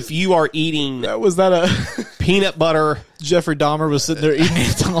if you are eating Was that a peanut butter. Jeffrey Dahmer was sitting there eating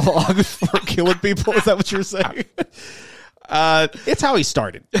ants on a log before killing people? Is that what you're saying? It's how he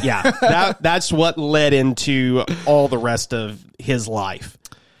started. Yeah. That's what led into all the rest of his life.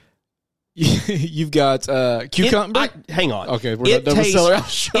 You've got cucumber. Hang on. Okay, we're not done with celery.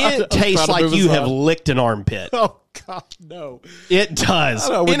 It tastes like you have licked an armpit. Oh God, no! It does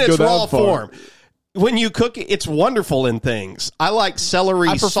in its raw form. When you cook it, it's wonderful in things. I like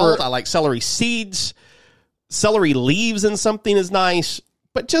celery salt. I like celery seeds. Celery leaves in something is nice,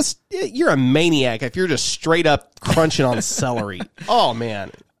 but just you're a maniac if you're just straight up crunching on celery. Oh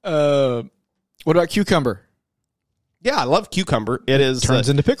man. What about cucumber? Yeah, I love cucumber. It turns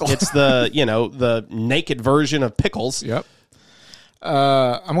into pickle. It's the naked version of pickles. Yep.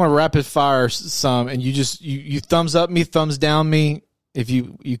 I'm going to rapid fire some, and you thumbs up me, thumbs down me. If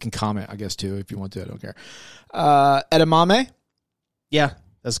you can comment, I guess too, if you want to. I don't care. Edamame. Yeah,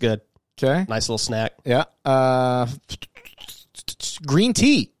 that's good. Okay, nice little snack. Yeah. Green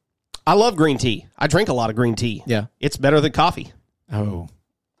tea. I love green tea. I drink a lot of green tea. Yeah, it's better than coffee. Oh,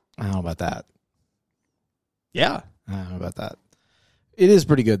 I don't know about that. Yeah. I don't know about that. It is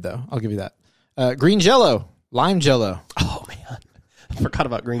pretty good, though. I'll give you that. Green Jell-O. Lime Jell-O. Oh, man. I forgot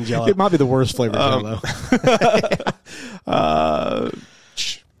about green Jell-O. It might be the worst flavor Jell-O.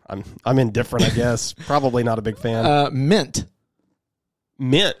 I'm indifferent, I guess. Probably not a big fan. Mint.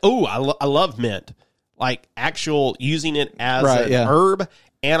 Mint. Oh, I love mint. Like, actual using it as an herb,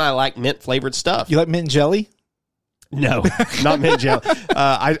 and I like mint-flavored stuff. You like mint jelly? No, not mint jelly.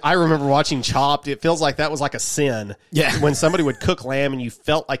 I remember watching Chopped. It feels like that was like a sin. Yeah. When somebody would cook lamb and you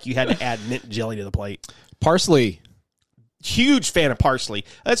felt like you had to add mint jelly to the plate. Parsley. Huge fan of parsley.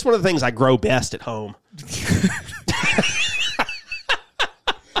 That's one of the things I grow best at home.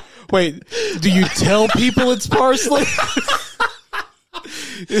 Wait, do you tell people it's parsley?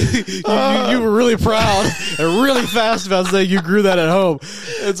 You were really proud and really fast about saying you grew that at home.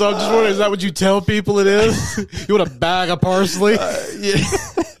 And so I'm just wondering, is that what you tell people it is? You want a bag of parsley?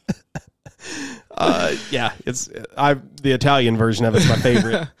 Yeah, it's the Italian version of it's my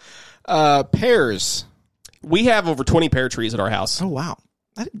favorite. Pears. We have over 20 pear trees at our house. Oh, wow.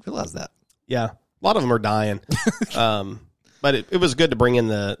 I didn't realize that. Yeah, a lot of them are dying. But it was good to bring in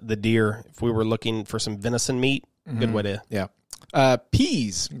the deer if we were looking for some venison meat. Good way to... Yeah.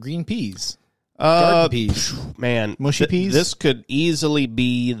 Peas, green peas, garden peas, man, mushy peas. This could easily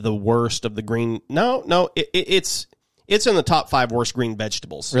be the worst of the green. No, it's in the top 5 worst green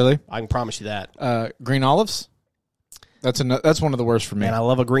vegetables. Really, I can promise you that. Green olives. That's one of the worst for me. Man, I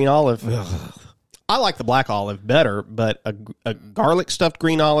love a green olive. I like the black olive better, but a garlic stuffed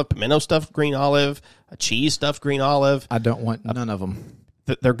green olive, pimento stuffed green olive, a cheese stuffed green olive. I don't want none of them.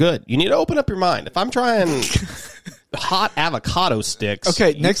 They're good. You need to open up your mind. If I'm trying hot avocado sticks.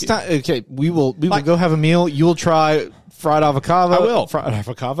 Okay, next time. Okay, we will go have a meal. You will try fried avocado. I will. Fried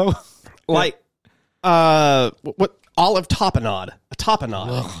avocado. Like, what olive tapenade? A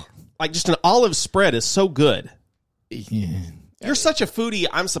tapenade. Ugh. Like just an olive spread is so good. Yeah. You're such a foodie.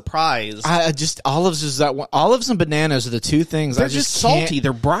 I'm surprised. I just olives is that one. Olives and bananas are the two things. They're just salty.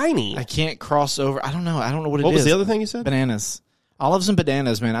 They're briny. I can't cross over. I don't know what it is. What was the other thing you said? Bananas. Olives and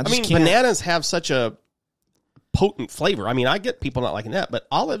bananas, man. I mean, bananas have such a potent flavor. I mean, I get people not liking that, but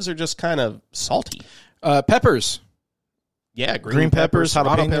olives are just kind of salty. Peppers. Yeah, green peppers,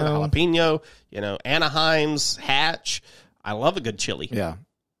 jalapeno. Anaheim's, Hatch. I love a good chili. Yeah,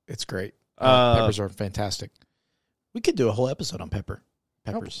 it's great. Peppers are fantastic. We could do a whole episode on peppers.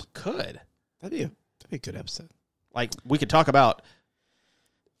 Could. That'd be a good episode. Like, we could talk about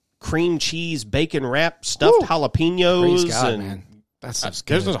cream cheese, bacon wrap, stuffed jalapenos. Praise God, man. That sounds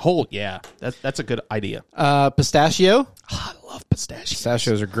good. There's a whole, that's a good idea. Pistachio. I love pistachios.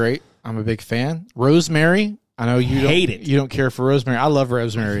 Pistachios are great. I'm a big fan. Rosemary. I know you hate it. You don't care for rosemary. I love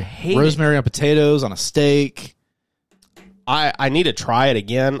rosemary. Rosemary on potatoes, on a steak. I need to try it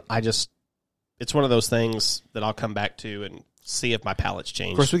again. It's one of those things that I'll come back to and see if my palate's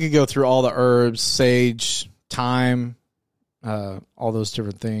changed. Of course, we could go through all the herbs, sage, thyme, all those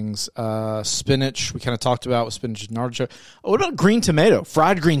different things. Spinach, we kind of talked about with spinach and artichoke. Oh, what about green tomato?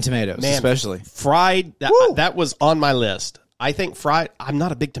 Fried green tomatoes, man, especially. Fried, that was on my list. I think fried, I'm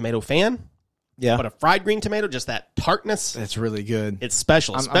not a big tomato fan. Yeah. But a fried green tomato, just that tartness. That's really good. It's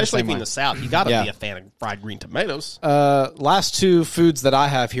special, especially if you're in the South. You got to be a fan of fried green tomatoes. Last two foods that I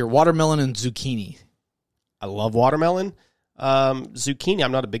have here, watermelon and zucchini. I love watermelon. Zucchini,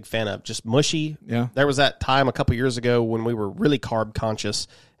 I'm not a big fan of. Just mushy. Yeah. There was that time a couple years ago when we were really carb conscious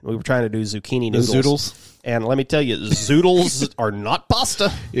and we were trying to do zucchini noodles. Zoodles. And let me tell you, zoodles are not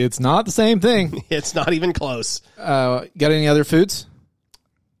pasta. It's not the same thing. It's not even close. Got any other foods?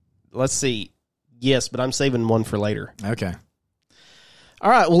 Let's see. Yes, but I'm saving one for later. Okay. All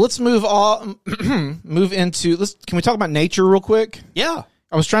right. Well, let's move into. Can we talk about nature real quick? Yeah.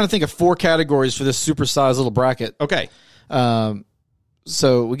 I was trying to think of 4 categories for this supersized little bracket. Okay.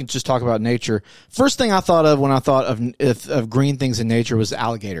 So we can just talk about nature. First thing I thought of when I thought of green things in nature was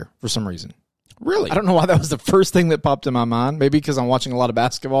alligator for some reason. Really? I don't know why that was the first thing that popped in my mind. Maybe because I'm watching a lot of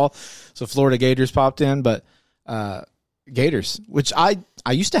basketball, so Florida Gators popped in. But gators, which I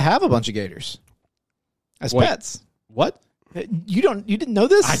used to have a bunch of gators as pets. What? You didn't know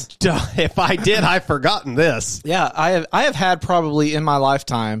this? If I did, I've forgotten this. Yeah, I have had probably in my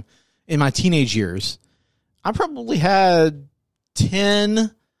lifetime, in my teenage years, I probably had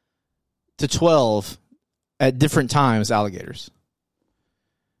 10 to 12 at different times alligators.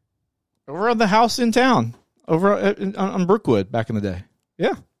 Over at the house in town, over on Brookwood back in the day.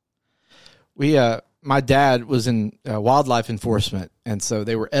 Yeah. My dad was in wildlife enforcement, and so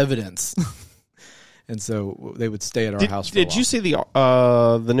they were evidence. And so they would stay at our house for a while. Did you see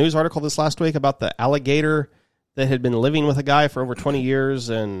the news article this last week about the alligator that had been living with a guy for over 20 years,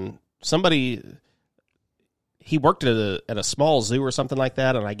 and he worked at a small zoo or something like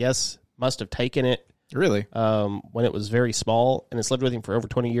that, and I guess must have taken it. Really? When it was very small, and it's lived with him for over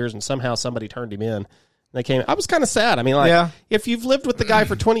 20 years, and somehow somebody turned him in. And they came. I was kind of sad. I mean, if you've lived with the guy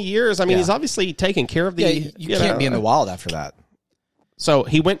for 20 years, I mean, he's obviously taking care of the. Yeah, you can't be in the wild after that. So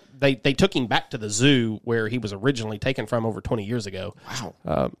he went. They took him back to the zoo where he was originally taken from over 20 years ago.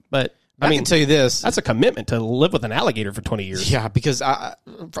 Wow. But I can tell you this: that's a commitment to live with an alligator for 20 years. Yeah, because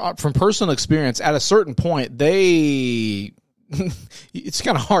from personal experience, at a certain point, it's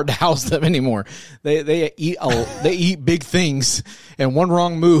kind of hard to house them anymore. They eat big things, and one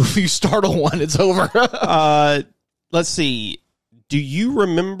wrong move, you startle one, it's over. Let's see. Do you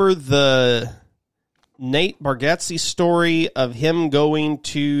remember the Nate Bargatze story of him going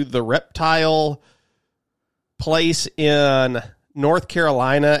to the reptile place in North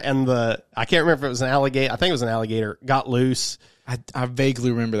Carolina and I can't remember if it was an alligator. I think it was an alligator got loose. I vaguely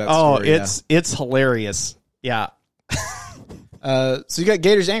remember that story. Oh, it's hilarious. Yeah. So you got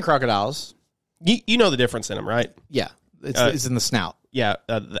gators and crocodiles. You know the difference in them, right? Yeah. It's in the snout. Yeah.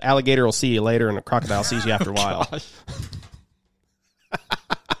 The alligator will see you later and the crocodile sees you after a while.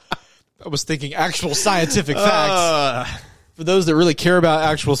 I was thinking actual scientific facts. For those that really care about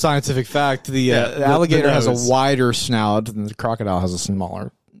actual scientific fact, the alligator has a wider snout and the crocodile has a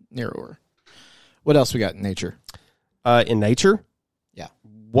smaller, narrower. What else we got in nature? In nature? Yeah.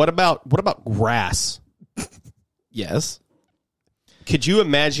 What about grass? Yes. Could you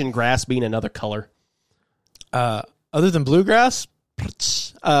imagine grass being another color? Other than bluegrass?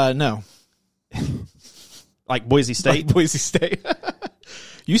 No. Like Boise State? Like Boise State.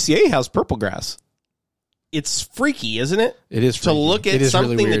 UCA has purple grass. It's freaky, isn't it? It is freaky. To look at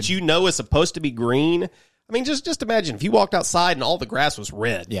something really that you know is supposed to be green. I mean, just imagine if you walked outside and all the grass was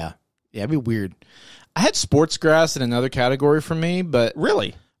red. Yeah. Yeah, it'd be weird. I had sports grass in another category for me, but...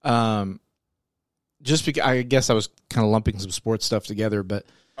 Really? Just because I guess I was kind of lumping some sports stuff together, but...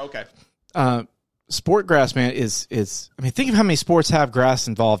 Okay. Sport grass, man, is... I mean, think of how many sports have grass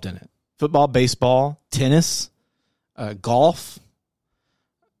involved in it. Football, baseball, tennis, golf...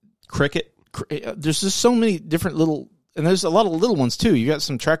 Cricket. there's just so many different little, and there's a lot of little ones too. You got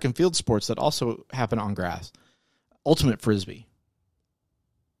some track and field sports that also happen on grass. Ultimate Frisbee.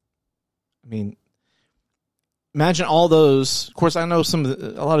 I mean, imagine all those. Of course, I know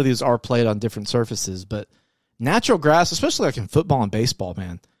a lot of these are played on different surfaces, but natural grass, especially like in football and baseball,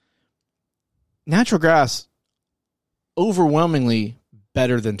 man, natural grass overwhelmingly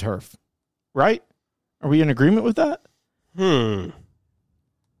better than turf, right? Are we in agreement with that? No.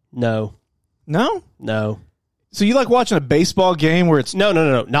 No? No. So you like watching a baseball game where it's No.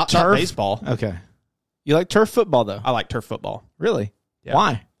 Not baseball. Okay. You like turf football, though? I like turf football. Really? Yeah.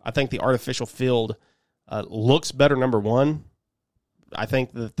 Why? I think the artificial field looks better, number one. I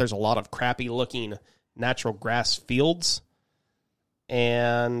think that there's a lot of crappy-looking natural grass fields.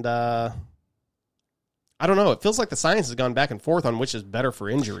 And I don't know. It feels like the science has gone back and forth on which is better for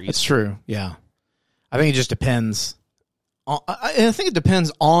injuries. It's true, yeah. I think it just depends. I think it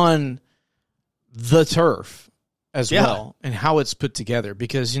depends on the turf as well and how it's put together.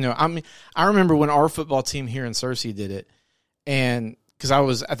 Because, I remember when our football team here in Searcy did it, and because I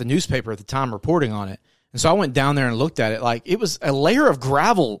was at the newspaper at the time reporting on it. And so I went down there and looked at it. Like, it was a layer of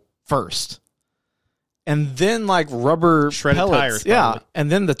gravel first, and then like rubber shredded pellets. tires. Yeah, probably.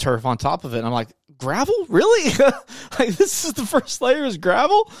 and then the turf on top of it. And I'm like, gravel? Really? Like, this is the first layer is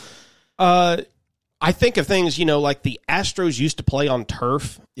gravel? I think of things, like the Astros used to play on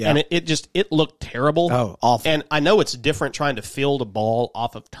turf, and it looked terrible. Oh, awful. And I know it's different trying to field a ball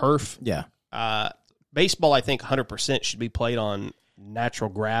off of turf. Yeah. Baseball, I think 100% should be played on natural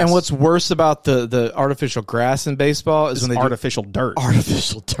grass. And what's worse about the artificial grass in baseball is when they artificial dirt.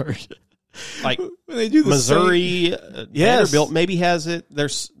 Artificial dirt. Like when they do the Missouri, Vanderbilt maybe has it.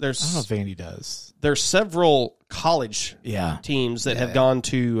 There's I don't know if Vandy does. There's several college teams that have gone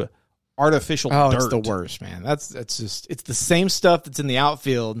to artificial dirt. It's the worst, man. It's the same stuff that's in the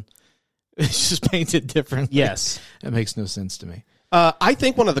outfield. It's just painted differently. Yes. It makes no sense to me. I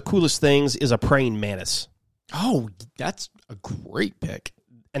think one of the coolest things is a praying mantis. Oh, that's a great pick.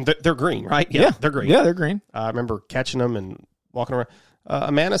 And they're green, right? Yeah, they're green. Yeah, they're green. I remember catching them and walking around.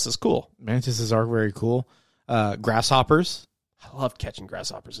 A mantis is cool. Mantises are very cool. Grasshoppers. I loved catching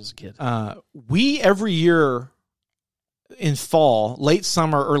grasshoppers as a kid. We, every year in fall, late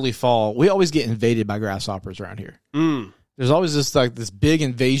summer, early fall, we always get invaded by grasshoppers around here. There's always this big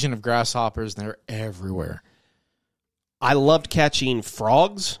invasion of grasshoppers, and they're everywhere. I loved catching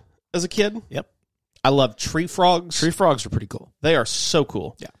frogs as a kid. Yep. I love tree frogs. Tree frogs are pretty cool. They are so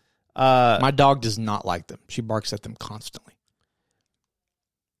cool. Yeah. My dog does not like them. She barks at them constantly.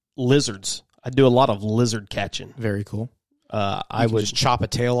 Lizards. I do a lot of lizard catching. Very cool. I would just chop a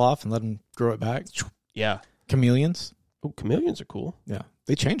tail off and let them grow it back. Yeah. Chameleons. Oh, chameleons are cool. Yeah.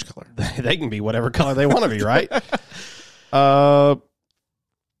 They change color. They can be whatever color they want to be, right?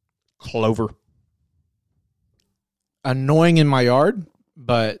 Clover. Annoying in my yard,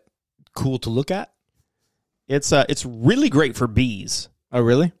 but cool to look at. It's really great for bees. Oh,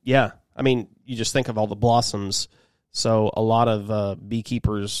 really? Yeah. I mean, you just think of all the blossoms. So a lot of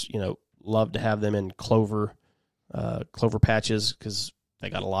beekeepers, love to have them in clover patches because they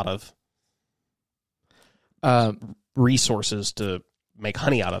got a lot of resources to make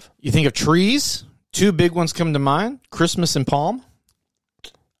honey out of. You think of trees? Two big ones come to mind: Christmas and palm.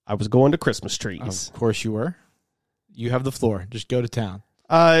 I was going to Christmas trees. Of course you were. You have the floor. Just go to town.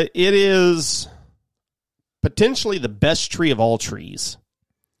 It is potentially the best tree of all trees.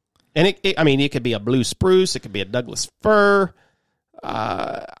 And it could be a blue spruce, it could be a Douglas fir,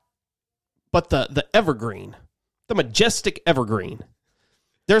 but the evergreen, the majestic evergreen.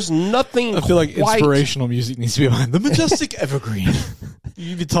 There's nothing. I feel like inspirational music needs to be behind the majestic evergreen.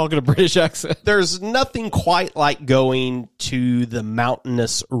 You'd be talking a British accent. There's nothing quite like going to the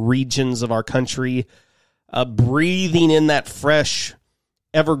mountainous regions of our country, breathing in that fresh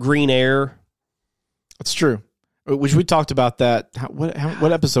evergreen air. That's true. Which we talked about that.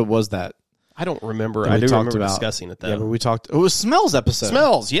 What episode was that? I don't remember. I do remember discussing it, though. Yeah, but we talked. It was smells episode.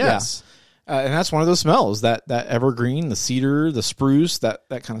 Smells, yes. Yeah. And that's one of those smells, that evergreen, the cedar, the spruce, that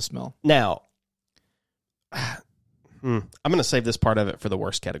kind of smell. Now, I'm going to save this part of it for the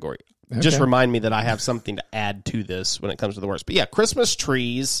worst category. Okay. Just remind me that I have something to add to this when it comes to the worst. But yeah, Christmas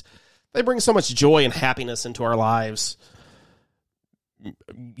trees, they bring so much joy and happiness into our lives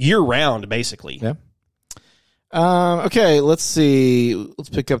year-round, basically. Yeah. Okay, let's see. Let's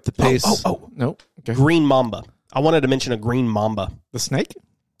pick up the pace. Nope. Okay. Green mamba. I wanted to mention a green mamba. The snake?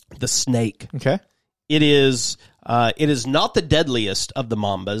 The snake. Okay. It is not the deadliest of the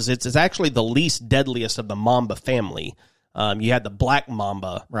mambas. It's actually the least deadliest of the mamba family. You had the black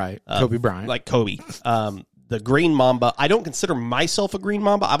mamba. Right. Kobe Bryant. Like Kobe. the green mamba. I don't consider myself a green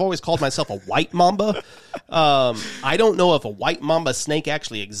mamba. I've always called myself a white mamba. I don't know if a white mamba snake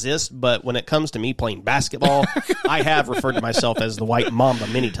actually exists, but when it comes to me playing basketball, I have referred to myself as the white mamba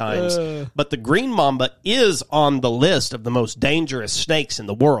many times. But the green mamba is on the list of the most dangerous snakes in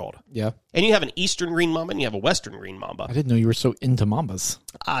the world. Yeah. And you have an eastern green mamba and you have a western green mamba. I didn't know you were so into mambas.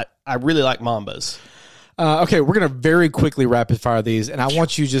 I really like mambas. Okay, we're going to very quickly rapid fire these. And I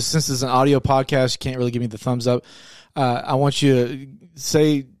want you just, since it's an audio podcast, you can't really give me the thumbs up. I want you to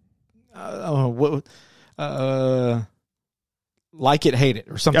say, like it, hate it,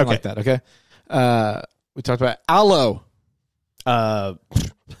 or something like that, okay? We talked about aloe.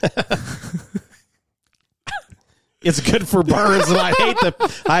 It's good for burns, and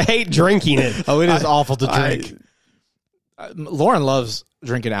I hate drinking it. Oh, it is awful to drink. Lauren loves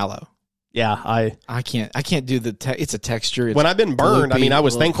drinking aloe. Yeah, I can't do the. It's a texture. It's when I've been burned, gloopy, I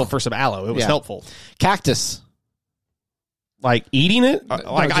was thankful for some aloe. It was helpful. Cactus, like eating it.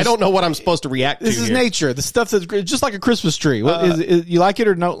 I don't know what I'm supposed to react to. This is nature. The stuff that's just like a Christmas tree. Is you like it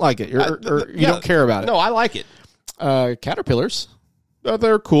or don't like it, or you don't care about it? No, I like it. Caterpillars,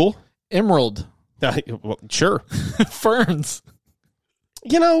 they're cool. Emerald, well, sure. Ferns.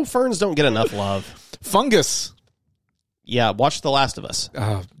 Ferns don't get enough love. Fungus. Yeah, watch The Last of Us.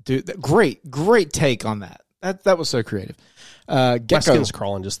 Oh, dude, great take on that. That was so creative. Gecko. My skin's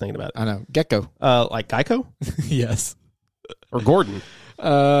crawling just thinking about it. I know. Gecko. Like Geico? Yes. Or Gordon?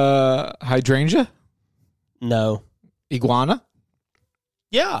 Hydrangea? No. Iguana?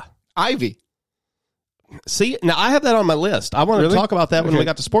 Yeah. Ivy. See, now I have that on my list. I want to talk about that when we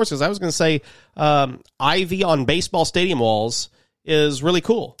got to sports, because I was going to say ivy on baseball stadium walls is really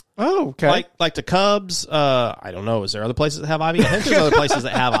cool. Oh, okay. Like the Cubs. I don't know. Is there other places that have ivy? I think there's other places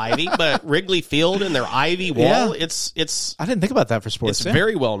that have ivy, but Wrigley Field and their ivy wall, it's. I didn't think about that for sports. It's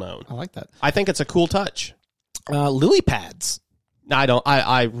very well known. I like that. I think it's a cool touch. Lily pads. No, I don't.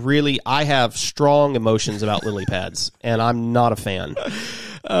 I have strong emotions about lily pads, and I'm not a fan.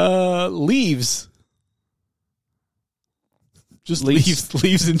 Leaves. Just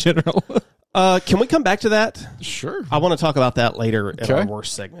leaves in general. Can we come back to that? Sure. I want to talk about that later in our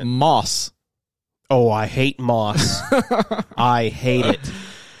worst segment. Moss. Oh, I hate moss. I hate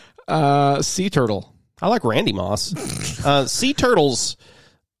it. Sea turtle. I like Randy Moss. Sea turtles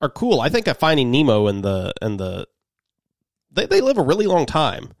are cool. I think Finding Nemo they live a really long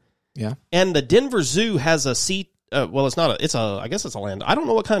time. Yeah. And the Denver Zoo has a sea. Well, it's not I guess it's a land. I don't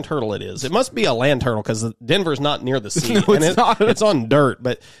know what kind of turtle it is. It must be a land turtle, because Denver's not near the sea. No, it's not. It's on dirt,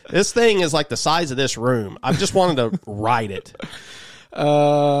 but this thing is like the size of this room. I just wanted to ride it.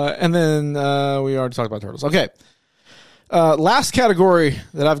 And then we already talked about turtles. Okay. Last category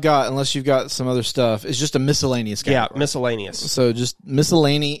that I've got, unless you've got some other stuff, is just a miscellaneous category. Yeah, miscellaneous. So just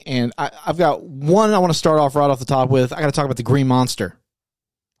miscellany, and I've got one I want to start off right off the top with. I got to talk about the Green Monster.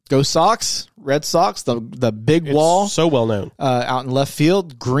 Go Sox, Red Sox, the big wall. So well known. Out in left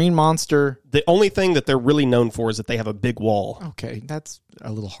field, Green Monster. The only thing that they're really known for is that they have a big wall. Okay, that's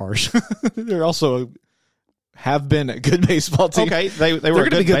a little harsh. They're also have been a good baseball team. Okay, they were a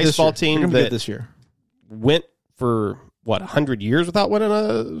good baseball team that this year went for, 100 years without winning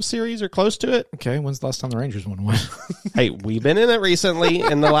a series or close to it? Okay, when's the last time the Rangers won one? Hey, we've been in it recently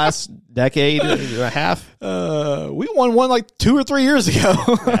in the last decade and a half. We won one like 2 or 3 years ago.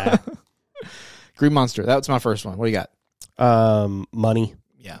 Green Monster. That's my first one. What do you got? Money.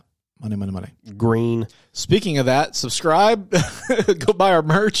 Yeah. Money. Green. Speaking of that, subscribe. Go buy our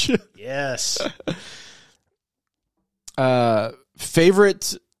merch. Yes.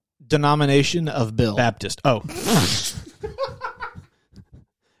 Favorite denomination of Bill? Baptist. Oh.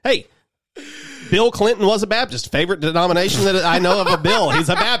 Hey, Bill Clinton was a Baptist. Favorite denomination that I know of a Bill. He's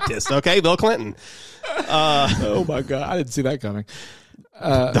a Baptist. Okay, Bill Clinton. Oh, my God. I didn't see that coming.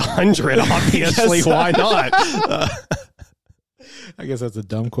 The 100, obviously. Why not? I guess that's a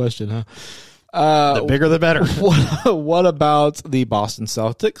dumb question, huh? The bigger, the better. What about the Boston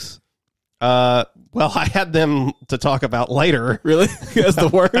Celtics? Well, I had them to talk about later. Really? As the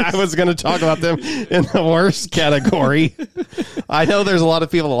worst? I was going to talk about them in the worst category. I know there's a lot of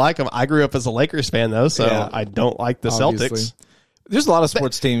people that like them. I grew up as a Lakers fan, though, so I don't like the Celtics. There's a lot of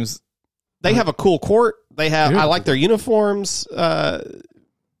sports teams. They have a cool court. I like their uniforms.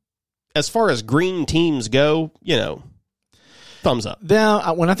 As far as green teams go, thumbs up.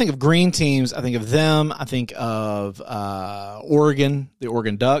 Now, when I think of green teams, I think of them. I think of Oregon, the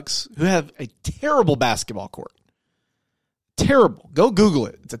Oregon Ducks, who have a terrible basketball court. Terrible. Go Google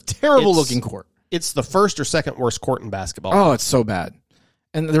it. It's a terrible looking court. It's the first or second worst court in basketball. Oh, it's so bad.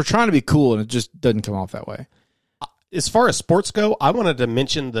 And they're trying to be cool, and it just doesn't come off that way. As far as sports go, I wanted to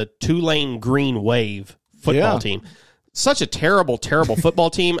mention the Tulane Green Wave football team. Such a terrible, terrible football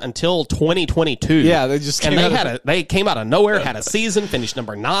team until 2022. Yeah, they just came they came out of nowhere, had a season, finished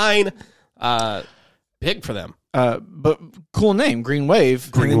number 9. Big for them. But cool name, Green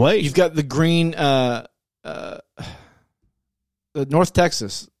Wave. Green Wave. You've got the green, the North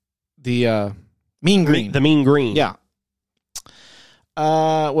Texas, the Mean Green. The Mean Green. Yeah.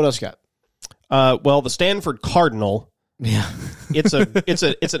 What else you got? Well, the Stanford Cardinal. Yeah. It's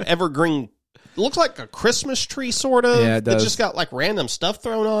an evergreen. It looks like a Christmas tree, sort of. Yeah, it does. It's just got like random stuff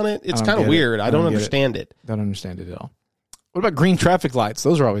thrown on it. It's kind of weird. I don't understand it. Don't understand it at all. What about green traffic lights?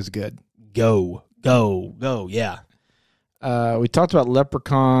 Those are always good. Go, yeah. We talked about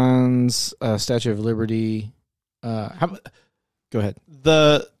leprechauns, Statue of Liberty. Go ahead.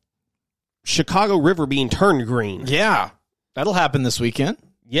 The Chicago River being turned green. Yeah. That'll happen this weekend.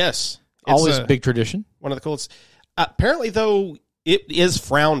 Yes. Always a big tradition. One of the coolest. Apparently, though, it is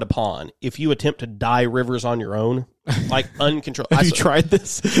frowned upon if you attempt to dye rivers on your own, like uncontrolled. Have you tried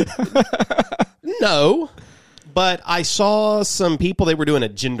this? No, but I saw some people, they were doing a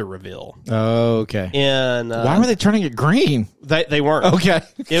gender reveal. Oh, okay. And why were they turning it green? They weren't. Okay.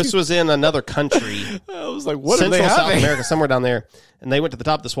 This was in another country. I was like, what Central are they South having? America, somewhere down there. And they went to the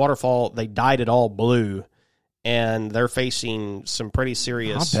top of this waterfall. They dyed it all blue. And they're facing some pretty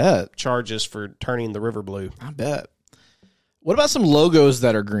serious charges for turning the river blue. I bet. What about some logos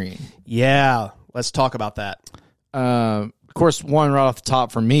that are green? Yeah, let's talk about that. Of course, one right off the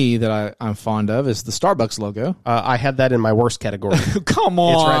top for me that I'm fond of is the Starbucks logo. I had that in my worst category. Come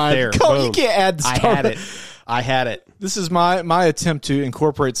on. It's right there. You can't add the Starbucks. I had it. This is my attempt to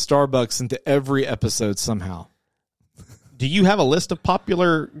incorporate Starbucks into every episode somehow. Do you have a list of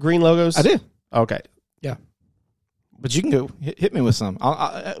popular green logos? I do. Okay. Yeah. But you can go hit me with some.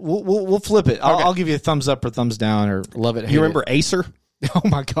 We'll flip it. I'll give you a thumbs up or thumes down or love it. You remember Acer? Oh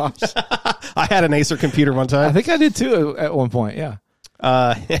my gosh! I had an Acer computer one time. I think I did too at one point. Yeah.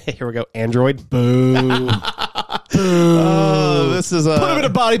 Here we go. Android. Boo. This is put him in a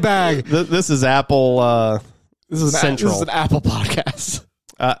body bag. This is Apple. This is Central. This is an Apple podcast.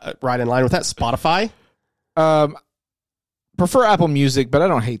 Right in line with that. Spotify. Prefer Apple Music, but I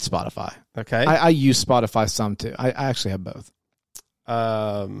don't hate Spotify. Okay. I use Spotify some too. I actually have both.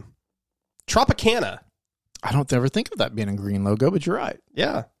 Tropicana. I don't ever think of that being a green logo, but you're right.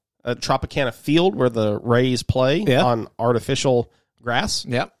 Yeah. Tropicana Field where the Rays play on artificial grass.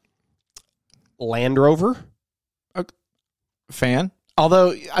 Yep. Land Rover. Fan.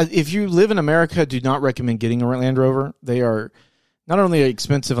 Although, if you live in America, do not recommend getting a Land Rover. They are not only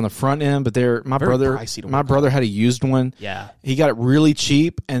expensive on the front end, but my brother had a used one. Yeah. He got it really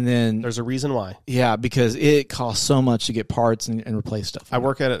cheap, and then there's a reason why. Yeah, because it costs so much to get parts and replace stuff. I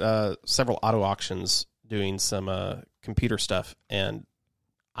work at several auto auctions doing some computer stuff, and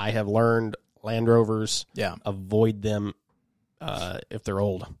I have learned Land Rovers. Yeah. Avoid them if they're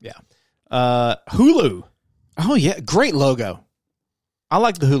old. Yeah. Hulu. Oh yeah, great logo. I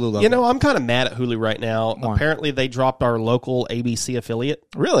like the Hulu logo. You know, I'm kind of mad at Hulu right now. Why? Apparently, they dropped our local ABC affiliate.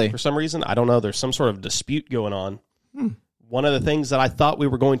 Really? For some reason. I don't know. There's some sort of dispute going on. One of the things that I thought we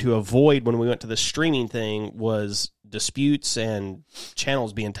were going to avoid when we went to the streaming thing was disputes and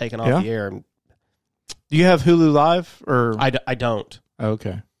channels being taken off the air. Do you have Hulu Live? Or I don't. Oh,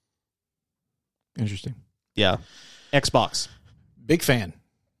 okay. Interesting. Yeah. Xbox. Big fan.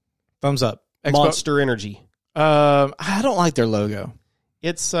 Thumbs up. Xbox. Monster Energy. I don't like their logo.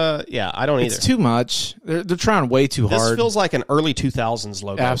 It's I don't either. It's too much. They're trying way too hard. This feels like an early 2000s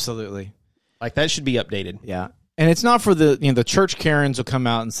logo. Absolutely. Like that should be updated. Yeah. And it's not for the church Karens will come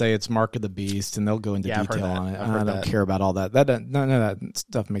out and say it's Mark of the Beast, and they'll go into detail on it. I don't care about all that. None of that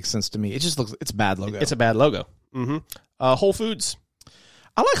stuff makes sense to me. It just looks, it's a bad logo. It's a bad logo. Mm-hmm. Whole Foods.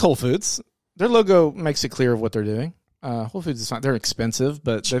 I like Whole Foods. Their logo makes it clear of what they're doing. Whole Foods is fine. They're expensive,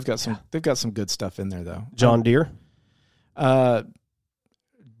 but they've got some good stuff in there though. John Deere.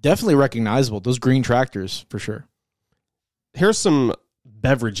 Definitely recognizable. Those green tractors for sure. Here's some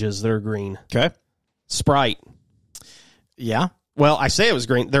beverages that are green. Okay. Sprite. Yeah. Well, I say it was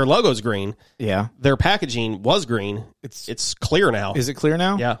green. Their logo's green. Yeah. Their packaging was green. It's clear now. Is it clear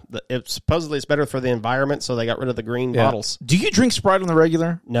now? Yeah. Supposedly it's better for the environment, so they got rid of the green bottles. Do you drink Sprite on the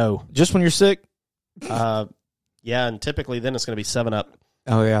regular? No. Just when you're sick? Yeah, and typically then it's going to be 7-Up.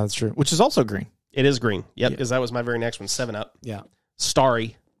 Oh, yeah, that's true. Which is also green. It is green. Yep, because that was my very next one, 7-Up. Yeah.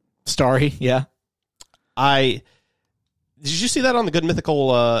 Starry, yeah. Did you see that on the Good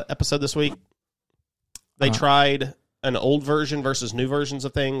Mythical episode this week? They tried an old version versus new versions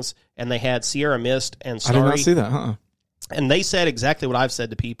of things, and they had Sierra Mist and Starry. I did not see that. And they said exactly what I've said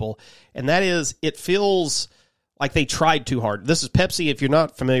to people, and that is it feels like they tried too hard. This is Pepsi. If you're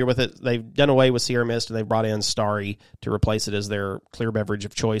not familiar with it, they've done away with Sierra Mist and they brought in Starry to replace it as their clear beverage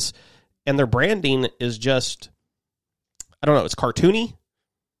of choice. And their branding is just, I don't know, it's cartoony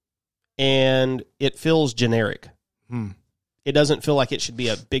and it feels generic. It doesn't feel like it should be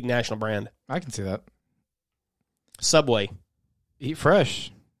a big national brand. I can see that. Subway. Eat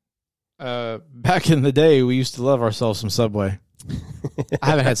fresh. Back in the day, we used to love ourselves some Subway. I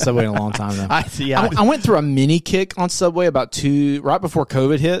haven't had Subway in a long time, though. I went through a mini kick on Subway right before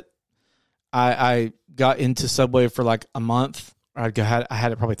COVID hit. I got into Subway for like a month. I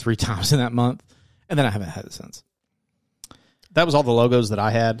had it probably 3 times in that month, and then I haven't had it since. That was all the logos that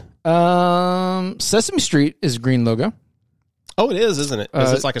I had. Sesame Street is a green logo. Oh, it is, isn't it?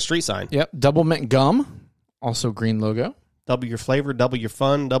 It's like a street sign. Yep. Double mint gum, also green logo. Double your flavor, double your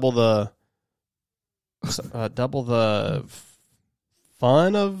fun, double the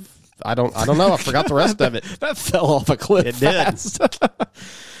fun of. I don't know. I forgot the rest of it. That fell off a cliff. It did.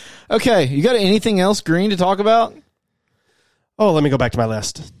 Okay, you got anything else green to talk about? Oh, let me go back to my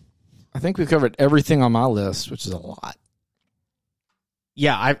list. I think we covered everything on my list, which is a lot.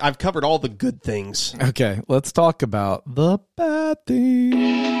 Yeah, I've covered all the good things. Okay, let's talk about the bad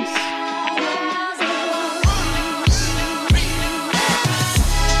things.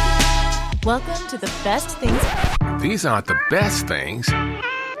 Welcome to the best things. These aren't the best things.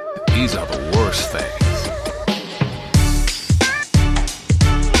 These are the worst things.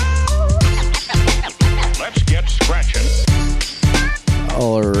 Let's get scratching.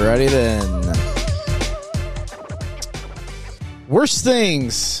 Alrighty then. Worst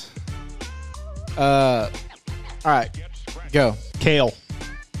things. All right, go. Kale.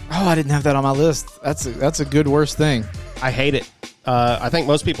 Oh, I didn't have that on my list. That's a good worst thing. I hate it. I think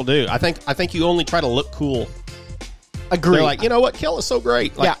most people do. I think you only try to look cool. Agree. They're like, you know what? Kale is so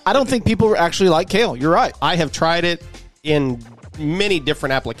great. Like, yeah, I don't think people actually like kale. You're right. I have tried it in many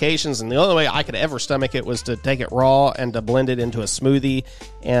different applications, and the only way I could ever stomach it was to take it raw and to blend it into a smoothie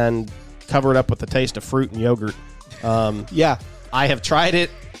and cover it up with the taste of fruit and yogurt. Yeah. I have tried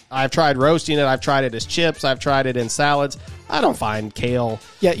it. I've tried roasting it. I've tried it as chips. I've tried it in salads. I don't find kale.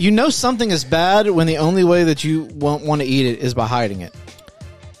 Yeah, you know something is bad when the only way that you won't want to eat it is by hiding it.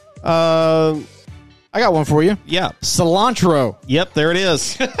 I got one for you. Yeah. Cilantro. Yep, there it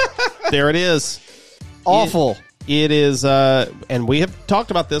is. There it is. Awful. It is, and we have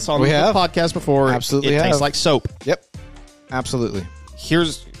talked about this on the podcast before. Absolutely It tastes like soap. Yep. Absolutely.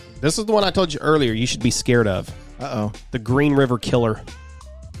 This is the one I told you earlier you should be scared of. Uh-oh. The Green River Killer.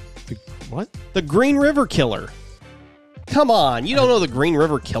 What? The Green River Killer. Come on. You don't know the Green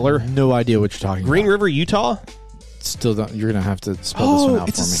River Killer? No idea what you're talking Green about. River, Utah? Still don't. You're going to have to spell this one out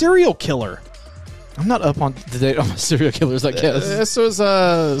it's for a me. serial killer. I'm not up on to date on my serial killers, I guess. This was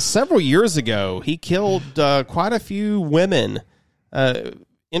several years ago. He killed quite a few women.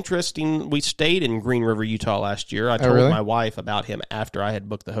 Interesting. We stayed in Green River, Utah last year. I told my wife about him after I had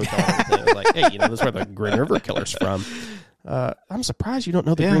booked the hotel and everything. I was like, hey, this is where the Green River Killer's from. I'm surprised you don't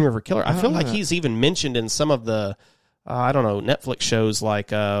know the Green River Killer. I feel like he's even mentioned in some of the, Netflix shows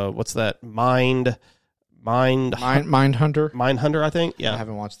like, what's that? Mindhunter? Mindhunter, I think. Yeah. I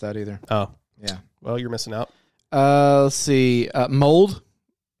haven't watched that either. Oh. Yeah. Well, you're missing out. Let's see. Mold.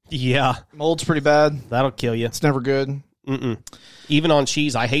 Yeah. Mold's pretty bad. That'll kill you. It's never good. Mm-mm. Even on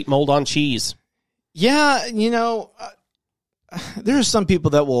cheese. I hate mold on cheese. Yeah, there are some people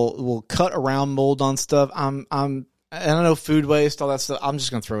that will cut around mold on stuff. I don't know, food waste, all that stuff. I'm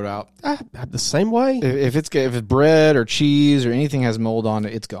just gonna throw it out. The same way. If it's bread or cheese or anything has mold on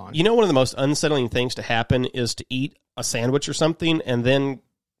it, it's gone. One of the most unsettling things to happen is to eat a sandwich or something and then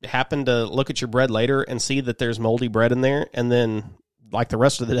happen to look at your bread later and see that there's moldy bread in there, and then like the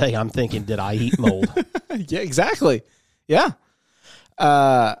rest of the day I'm thinking, did I eat mold? Yeah, exactly. Yeah.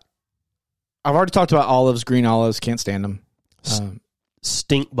 I've already talked about olives, green olives, can't stand them.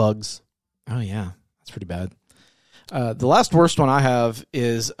 Stink bugs. Oh yeah, that's pretty bad. The last worst one I have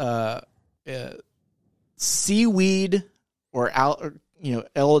is seaweed or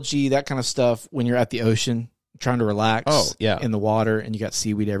algae, that kind of stuff when you're at the ocean trying to relax. Oh, yeah. In the water and you got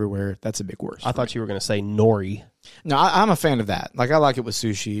seaweed everywhere. That's a big worst. I thought you were going to say nori. No, I'm a fan of that. Like I like it with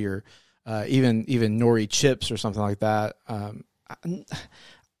sushi or even nori chips or something like that. I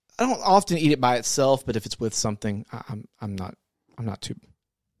don't often eat it by itself, but if it's with something, I'm not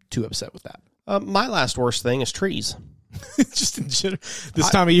too upset with that. My last worst thing is trees. Just in general, this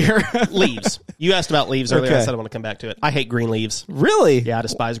time of year. Leaves. You asked about leaves earlier. Okay. I said I want to come back to it. I hate green leaves. Really? Yeah, I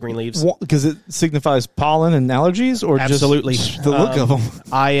despise green leaves. Because it signifies pollen and allergies, or Absolutely. just the look of them?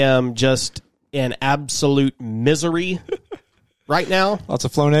 I am just in absolute misery right now. Lots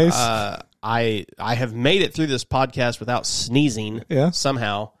of Flonase. I have made it through this podcast without sneezing. Yeah.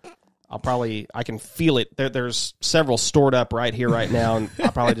 Somehow. I can feel it. There's several stored up right here, right now, and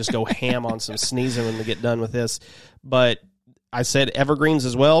I'll probably just go ham on some sneezing when we get done with this. But I said evergreens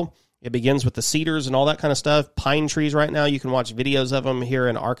as well. It begins with the cedars and all that kind of stuff. Pine trees right now, you can watch videos of them here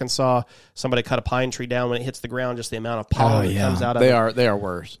in Arkansas. Somebody cut a pine tree down when it hits the ground, just the amount of pollen that comes out of it. They are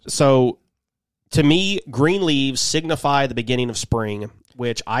worse. So, to me, green leaves signify the beginning of spring,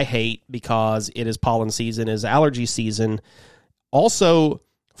 which I hate because it is pollen season, it is allergy season. Also,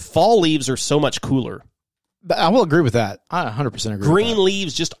 fall leaves are so much cooler. I will agree with that. I 100% agree with that. Green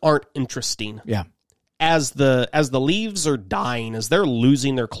leaves just aren't interesting. Yeah. As the leaves are dying, as they're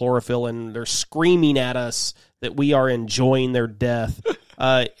losing their chlorophyll and they're screaming at us that we are enjoying their death,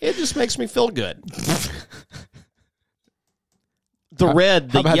 it just makes me feel good. The red,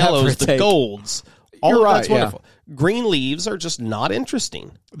 the yellows, the golds, all of that's wonderful. Yeah. Green leaves are just not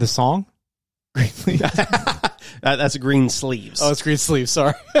interesting. The song? Green leaves? That's green sleeves. Oh, it's green sleeves.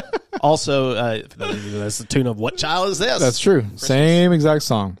 Sorry. Also, that's the tune of What Child Is This? That's true. Christmas. Same exact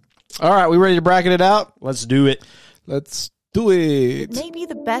song. All right, we ready to bracket it out? Let's do it. Let's do it. It may be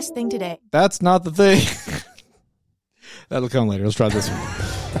the best thing today. That's not the thing. That'll come later. Let's try this one.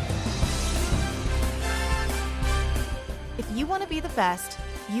 If you want to be the best,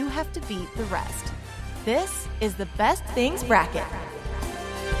 you have to beat the rest. This is the Best Things Bracket.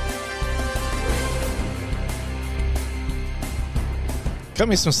 Cut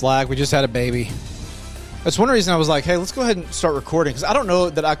me some slack. We just had a baby. That's one reason I was like, hey, let's go ahead and start recording, because I don't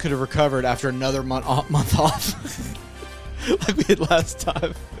know that I could have recovered after another month off like we had last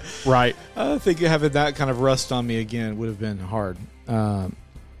time. Right. I think having that kind of rust on me again would have been hard.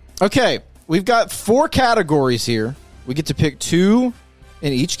 Okay, we've got 4 categories here. We get to pick 2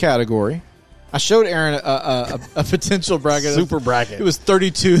 in each category. I showed Aaron a potential bracket. Super bracket. It was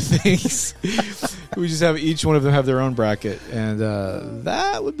 32 things. We just have each one of them have their own bracket, and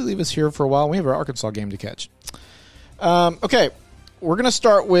that would leave us here for a while. We have our Arkansas game to catch. Okay, we're going to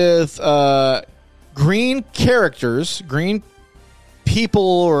start with green characters, green people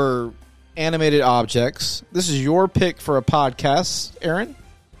or animated objects. This is your pick for a podcast, Aaron.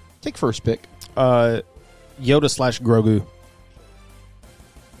 Take first pick. Yoda/Grogu.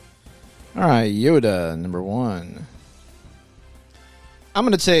 All right, Yoda, number 1. I'm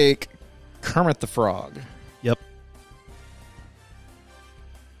going to take Kermit the Frog. Yep.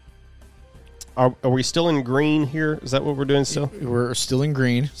 Are we still in green here? Is that what we're doing still? We're still in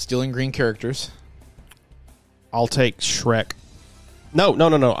green. Still in green characters. I'll take Shrek. No.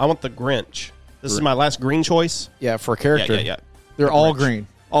 I want the Grinch. This is my last green choice. Yeah, for a character. Yeah. They're all green.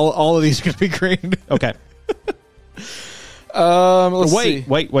 All of these are going to be green. Okay. Let's see.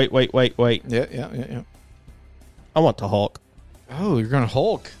 Wait. Yeah. I want the Hulk. Oh, you're going to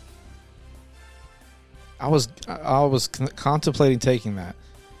Hulk. I was contemplating taking that.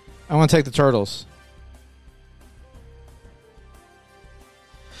 I want to take the Turtles.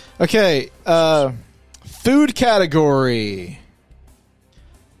 Okay, food category.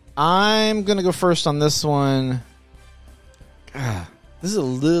 I'm going to go first on this one. This is a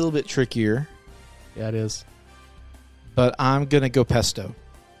little bit trickier. Yeah, it is. But I'm going to go pesto.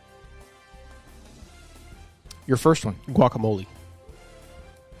 Your first one. Guacamole.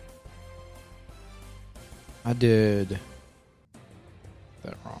 I did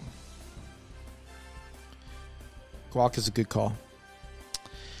that wrong. Guac is a good call.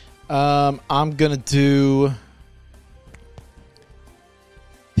 I'm going to do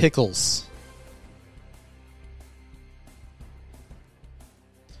pickles.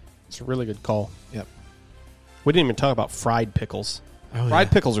 It's a really good call. Yep. We didn't even talk about fried pickles. Oh,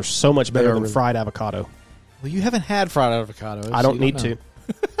 fried pickles are so much better than really fried avocado. Well, you haven't had fried avocado. I don't need to.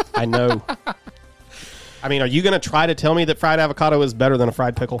 I know. I mean, are you going to try to tell me that fried avocado is better than a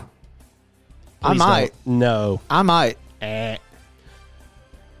fried pickle? I might. No. I might.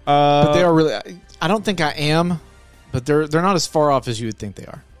 But they are really... I don't think I am, but they're not as far off as you would think they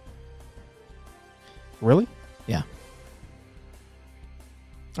are. Really? Yeah.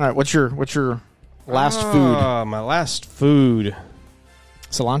 All right, what's your last food? My last food.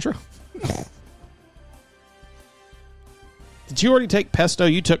 Cilantro? Did you already take pesto?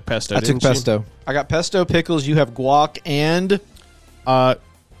 You took pesto, I took pesto. You? I got pesto, pickles. You have guac and...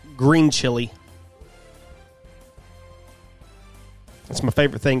 green chili. That's my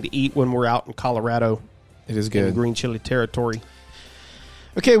favorite thing to eat when we're out in Colorado. It is good. In green chili territory.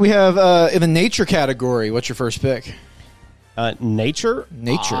 Okay, we have in the nature category. What's your first pick? Nature?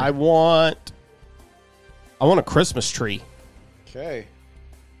 Nature. I want a Christmas tree. Okay.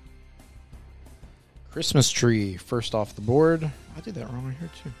 Christmas tree first off the board. I did that wrong right here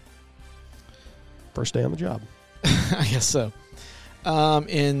too. First day on the job. I guess so.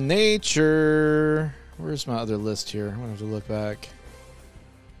 In nature, where's my other list here? I'm going to have to look back.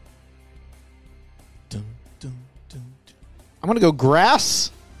 Dun, dun, dun, dun. I'm going to go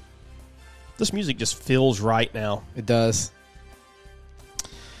grass. This music just feels right now. It does.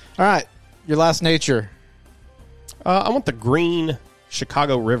 All right. Your last nature. I want the green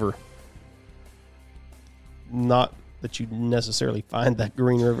Chicago River. Not that you necessarily find that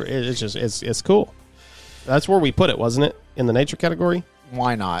green river. It's just it's cool. That's where we put it, wasn't it? In the nature category?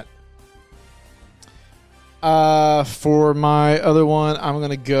 Why not? For my other one, I'm going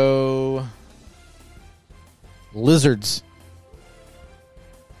to go lizards.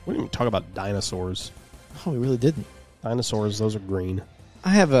 We didn't even talk about dinosaurs. Oh, we really didn't. Dinosaurs, those are green. I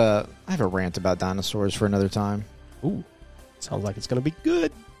have a rant about dinosaurs for another time. Ooh, sounds like it's going to be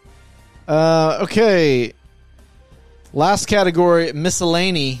good. Okay. Last category,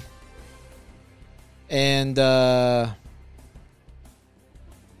 miscellany. And I'm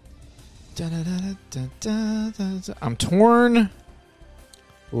torn.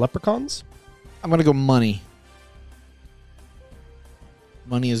 Leprechauns? I'm going to go money.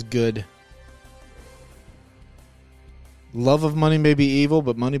 Money is good. Love of money may be evil,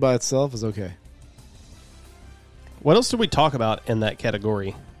 but money by itself is okay. What else did we talk about in that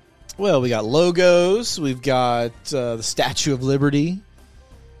category? Well, we got logos. We've got the Statue of Liberty.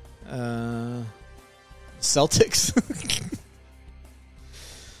 Celtics.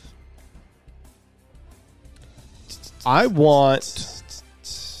 I want...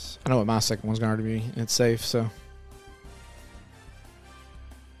 I know what my second one's going to be. It's safe, so.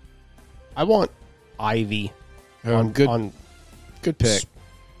 I want ivy Good on pick.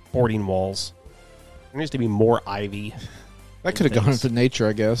 sporting walls. There needs to be more ivy. That could have gone into nature,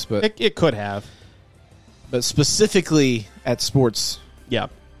 I guess, but It could have. but specifically at sports. Yeah.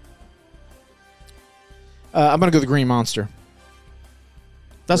 I'm going to go the Green Monster.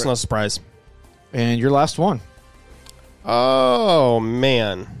 That's not a surprise. And your last one. Oh,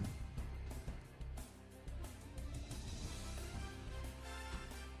 man.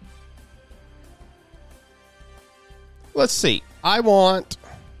 Let's see. I want...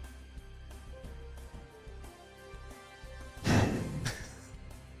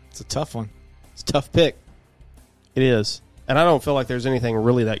 It's a tough one. It's a tough pick. It is. And I don't feel like there's anything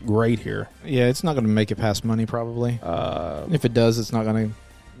really that great here. Yeah, it's not going to make it past money, probably. If it does, it's not going to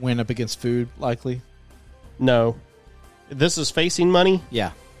win up against food, likely. No. This is facing money?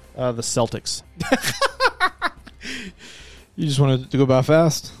 Yeah. The Celtics. You just wanted to go by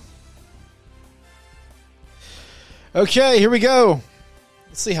fast? Okay, here we go.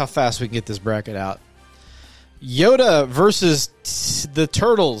 Let's see how fast we can get this bracket out. Yoda versus the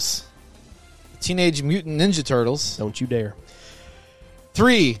Turtles. Teenage Mutant Ninja Turtles. Don't you dare.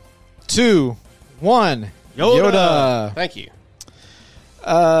 3, 2, 1. Yoda. Thank you.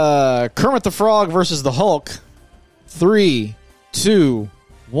 Kermit the Frog versus the Hulk. 3, 2,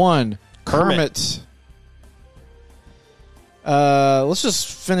 1. Kermit. Let's just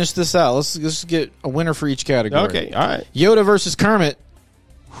finish this out. Let's get a winner for each category. Okay, all right. Yoda versus Kermit.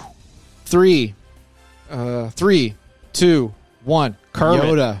 3, 2, 1. Kermit.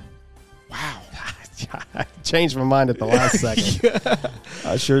 Yoda. I changed my mind at the last second.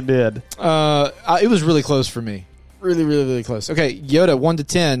 I sure did. It was really close for me. Really, really, really close. Okay, Yoda 1 to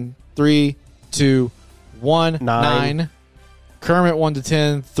 10. 3, 2, 1. 9. Kermit 1 to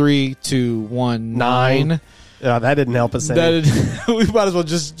 10. 3, 2, 1. 9. That didn't help us any. We might as well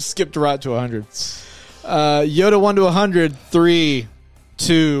just skip right to 100. Yoda 1 to 100. 3,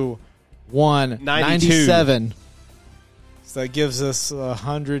 2, 1. 97. So that gives us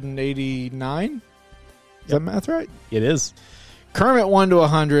 189. Is that math right? It is. Kermit 1 to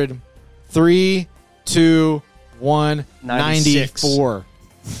 100. 3, 2, 1. 94.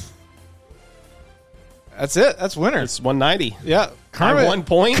 That's it. That's winner. It's 190. Yeah. Kermit. By 1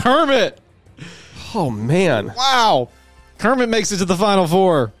 point? Kermit. Oh, man. Wow. Kermit makes it to the Final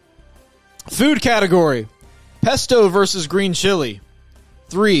Four. Food category. Pesto versus green chili.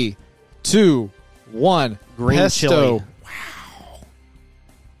 3, 2, 1. Green Pesto. chili.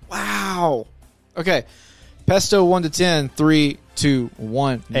 Wow. Okay. Pesto 1 to 10. 3, 2,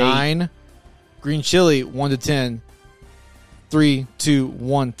 1. 9. Green chili 1 to 10. 3, 2,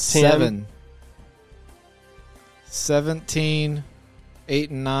 1. 7. 17. 8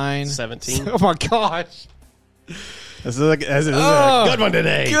 and 9. 17. Oh my gosh. This is a good one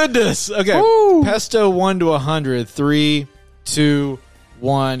today. Goodness. Okay. Woo. Pesto 1 to 100. 3, 2,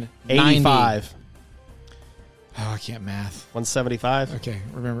 1. 85. Oh, I can't math. 175. Okay,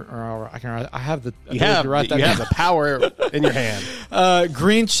 remember. I have the. You have the power in your hand.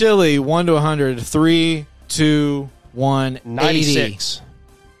 Green chili, 1 to 100. 3, 2, 1. 96.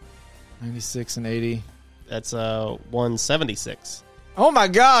 80. 96 and 80. That's 176. Oh my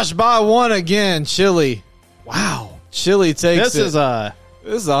gosh! By one again, chili. Wow. Chili takes This it.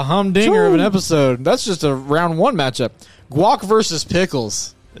 This is a humdinger of an episode. That's just a round one matchup. Guac versus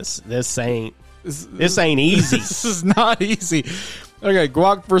pickles. This ain't easy. This is not easy. Okay,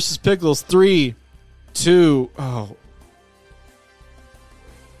 guac versus pickles. 3, 2,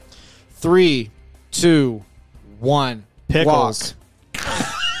 3, 2, 1. Pickles. Guac.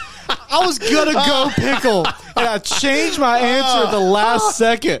 I was gonna go pickle, and I changed my answer at the last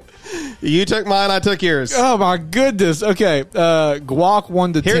second. You took mine, I took yours. Oh my goodness. Okay, guac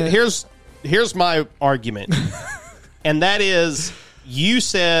 1 to 10. Here's my argument, and that is, you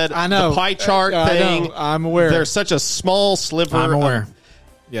said I know the pie chart I thing. know. I'm aware. There's such a small sliver. I'm aware. Of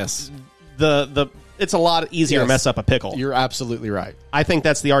Yes, it's a lot easier to Yes. mess up a pickle. You're absolutely right. I think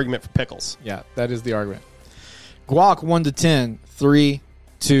that's the argument for pickles. Yeah, that is the argument. Guac 1 to 10. 3,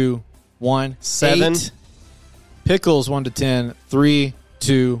 2, 1. 7. 8. Pickles 1 to 10. 3,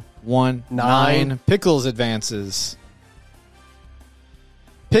 2, 1. 9. Pickles advances.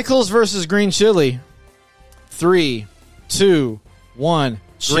 Pickles versus green chili. 3, 2, 1.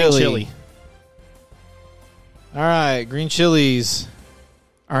 Chili. Green chili. All right, green chilies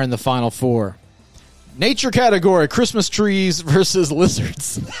are in the final four. Nature category: Christmas trees versus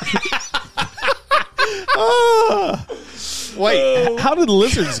lizards. Wait, how did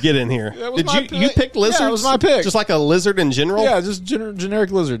lizards get in here? That was Did my you pick. pick lizards? Yeah, that was my pick. Just like a lizard in general? Yeah, just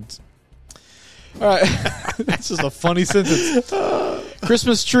generic lizards. All right, that's just a funny sentence.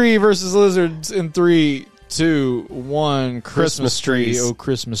 Christmas tree versus lizards in 3, 2, 1. Christmas tree. trees. Oh,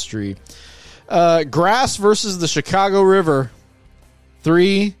 Christmas tree. Grass versus the Chicago River.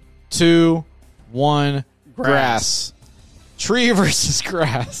 3, 2, 1. Grass. Tree versus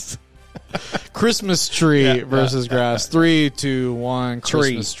grass. Christmas tree versus grass. 3, 2, 1.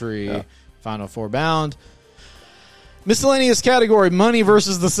 Christmas tree. Yeah. Final four bound. Miscellaneous category: money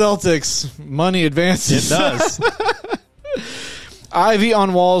versus the Celtics. Money advances. It does. Ivy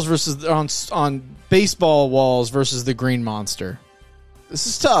on walls versus on baseball walls versus the Green Monster. This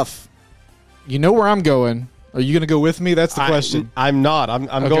is tough. You know where I'm going. Are you going to go with me? That's the question. I'm not. I'm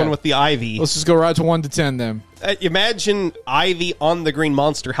Okay. going with the ivy. Let's just go right to 1 to 10 then. Imagine ivy on the green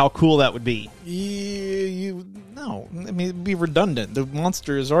monster. How cool that would be. No, I mean it'd be redundant. The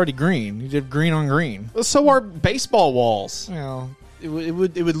monster is already green. You did green on green. So are baseball walls. Well, it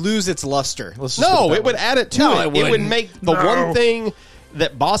would lose its luster. Let's just put No, that it would way. add it to No, it. it It would wouldn't. make the No. one thing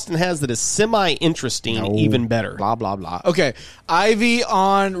that Boston has that is semi-interesting even better. Blah blah blah. Okay, Ivy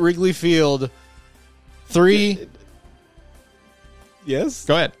on Wrigley Field. 3. Yes.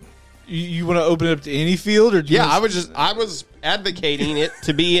 Go ahead. You want to open it up to any field, or do you Yeah, wanna- I was advocating it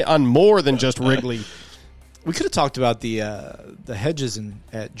to be on more than just Wrigley. We could have talked about the hedges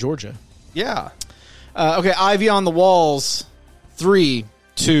at Georgia. Yeah. Okay, Ivy on the walls. 3,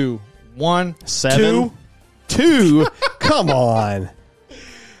 2, 1. 7. 2. Come on.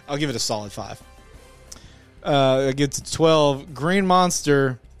 I'll give it a solid 5. It gets to 12. Green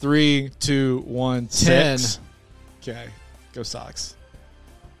Monster. 3, 2, 1. 10. 6. Okay, go Sox.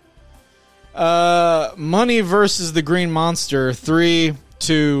 Money versus the Green Monster. 3,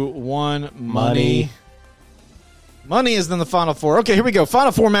 2, 1. Money. Money is in the final four. Okay, here we go.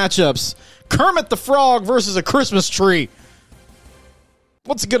 Final four matchups. Kermit the Frog versus a Christmas tree.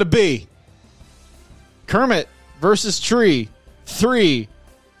 What's it going to be? Kermit versus tree. 3.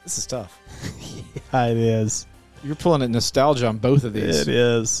 This is tough. It is. You're pulling at nostalgia on both of these. It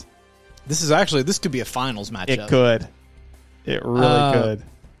is. This could be a finals matchup. It could. It really could.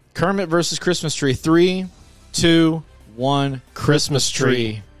 Kermit versus Christmas tree. 3, 2, 1. Christmas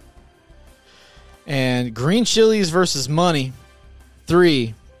tree. And green chilies versus money.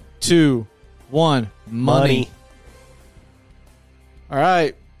 3, 2, 1. Money. All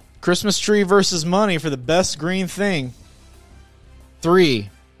right. Christmas tree versus money for the best green thing. 3,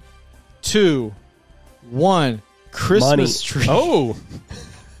 2, 1. Christmas tree. Oh.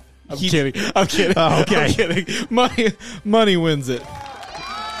 I'm kidding. I'm kidding. Oh, okay. I'm kidding. Money wins it.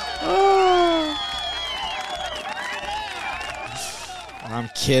 I'm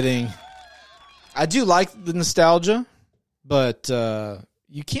kidding. I do like the nostalgia, but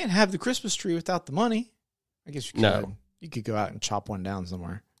you can't have the Christmas tree without the money. I guess you could. No. You could go out and chop one down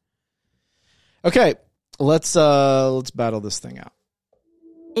somewhere. Okay, let's battle this thing out.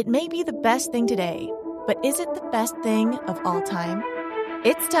 It may be the best thing today, but is it the best thing of all time?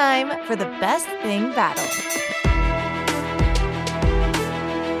 It's time for the best thing battle.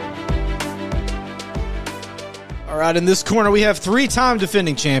 right, in this corner, we have 3-time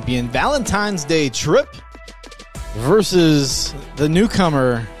defending champion Valentine's Day Trip versus the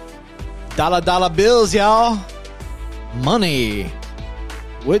newcomer Dollar Bills, y'all. Money.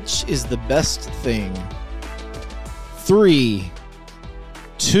 Which is the best thing? 3,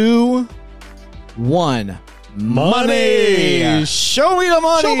 2, 1. Money. Show me the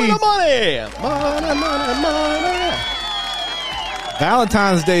money. Show me the money. Money.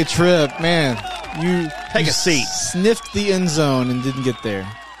 Valentine's Day Trip, man. You Take a seat. Sniffed the end zone and didn't get there.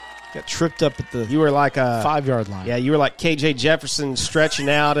 Got tripped up at the You were like a 5-yard line. Yeah, you were like KJ Jefferson stretching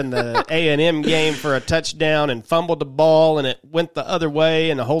out in the A&M game for a touchdown and fumbled the ball and it went the other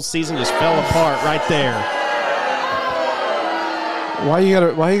way and the whole season just fell apart right there. Why you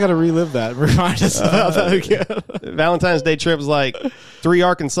gotta relive that? Remind us about that again. Valentine's Day Trip was like 3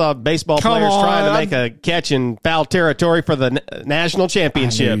 Arkansas baseball players trying to make a catch in foul territory for the national I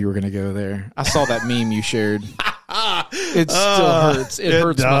championship. knew you were gonna go there. I saw that meme you shared. It still hurts. It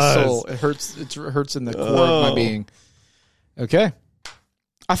hurts my soul. It hurts. It hurts in the core of my being. Okay.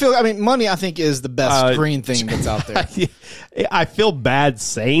 Money, I think, is the best green thing that's out there. I feel bad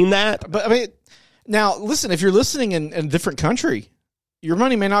saying that. But, now, listen, if you're listening in a different country, your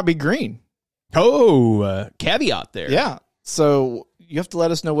money may not be green. Oh, caveat there. Yeah. So you have to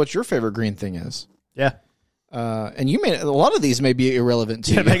let us know what your favorite green thing is. Yeah. And a lot of these may be irrelevant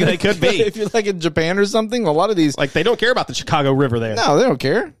to you. They could be. If you're like in Japan or something, a lot of these. Like, they don't care about the Chicago River there. No, they don't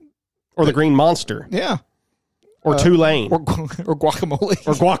care. Or the Green Monster. Yeah. Or Tulane. Or guacamole.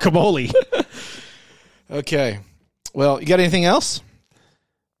 Or guacamole. Okay. Well, you got anything else?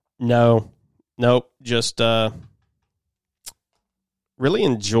 No. Nope. Just really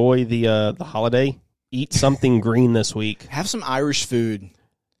enjoy the holiday. Eat something green this week. Have some Irish food.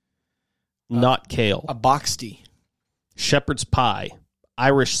 Not kale. A boxty. Shepherd's pie.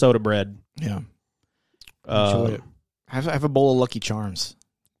 Irish soda bread. Yeah. Enjoy it. Have a bowl of Lucky Charms.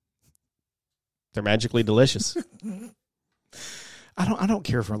 They're magically delicious. I don't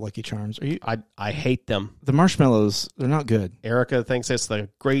care for Lucky Charms. Are you? I hate them. The marshmallows, they're not good. Erica thinks it's the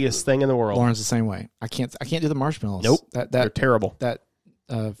greatest thing in the world. Lauren's the same way. I can't do the marshmallows. Nope. They're terrible. That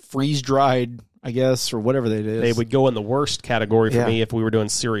freeze dried, I guess, or whatever that is. They would go in the worst category for me if we were doing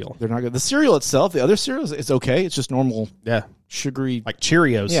cereal. They're not good. The cereal itself, the other cereals, it's okay. It's just normal, sugary, like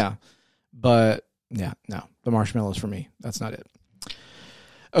Cheerios. Yeah, but no, the marshmallows for me. That's not it.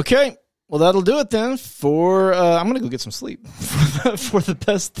 Okay. Well, that'll do it then for, I'm going to go get some sleep for the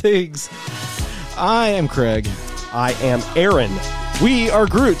best things. I am Craig. I am Aaron. We are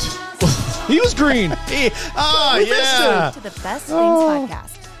Groot. He was green. To the Best Things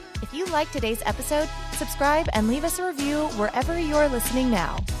Podcast. If you like today's episode, subscribe and leave us a review wherever you're listening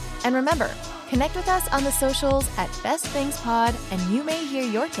now. And remember, connect with us on the socials at Best Things Pod, and you may hear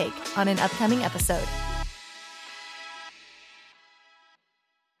your take on an upcoming episode.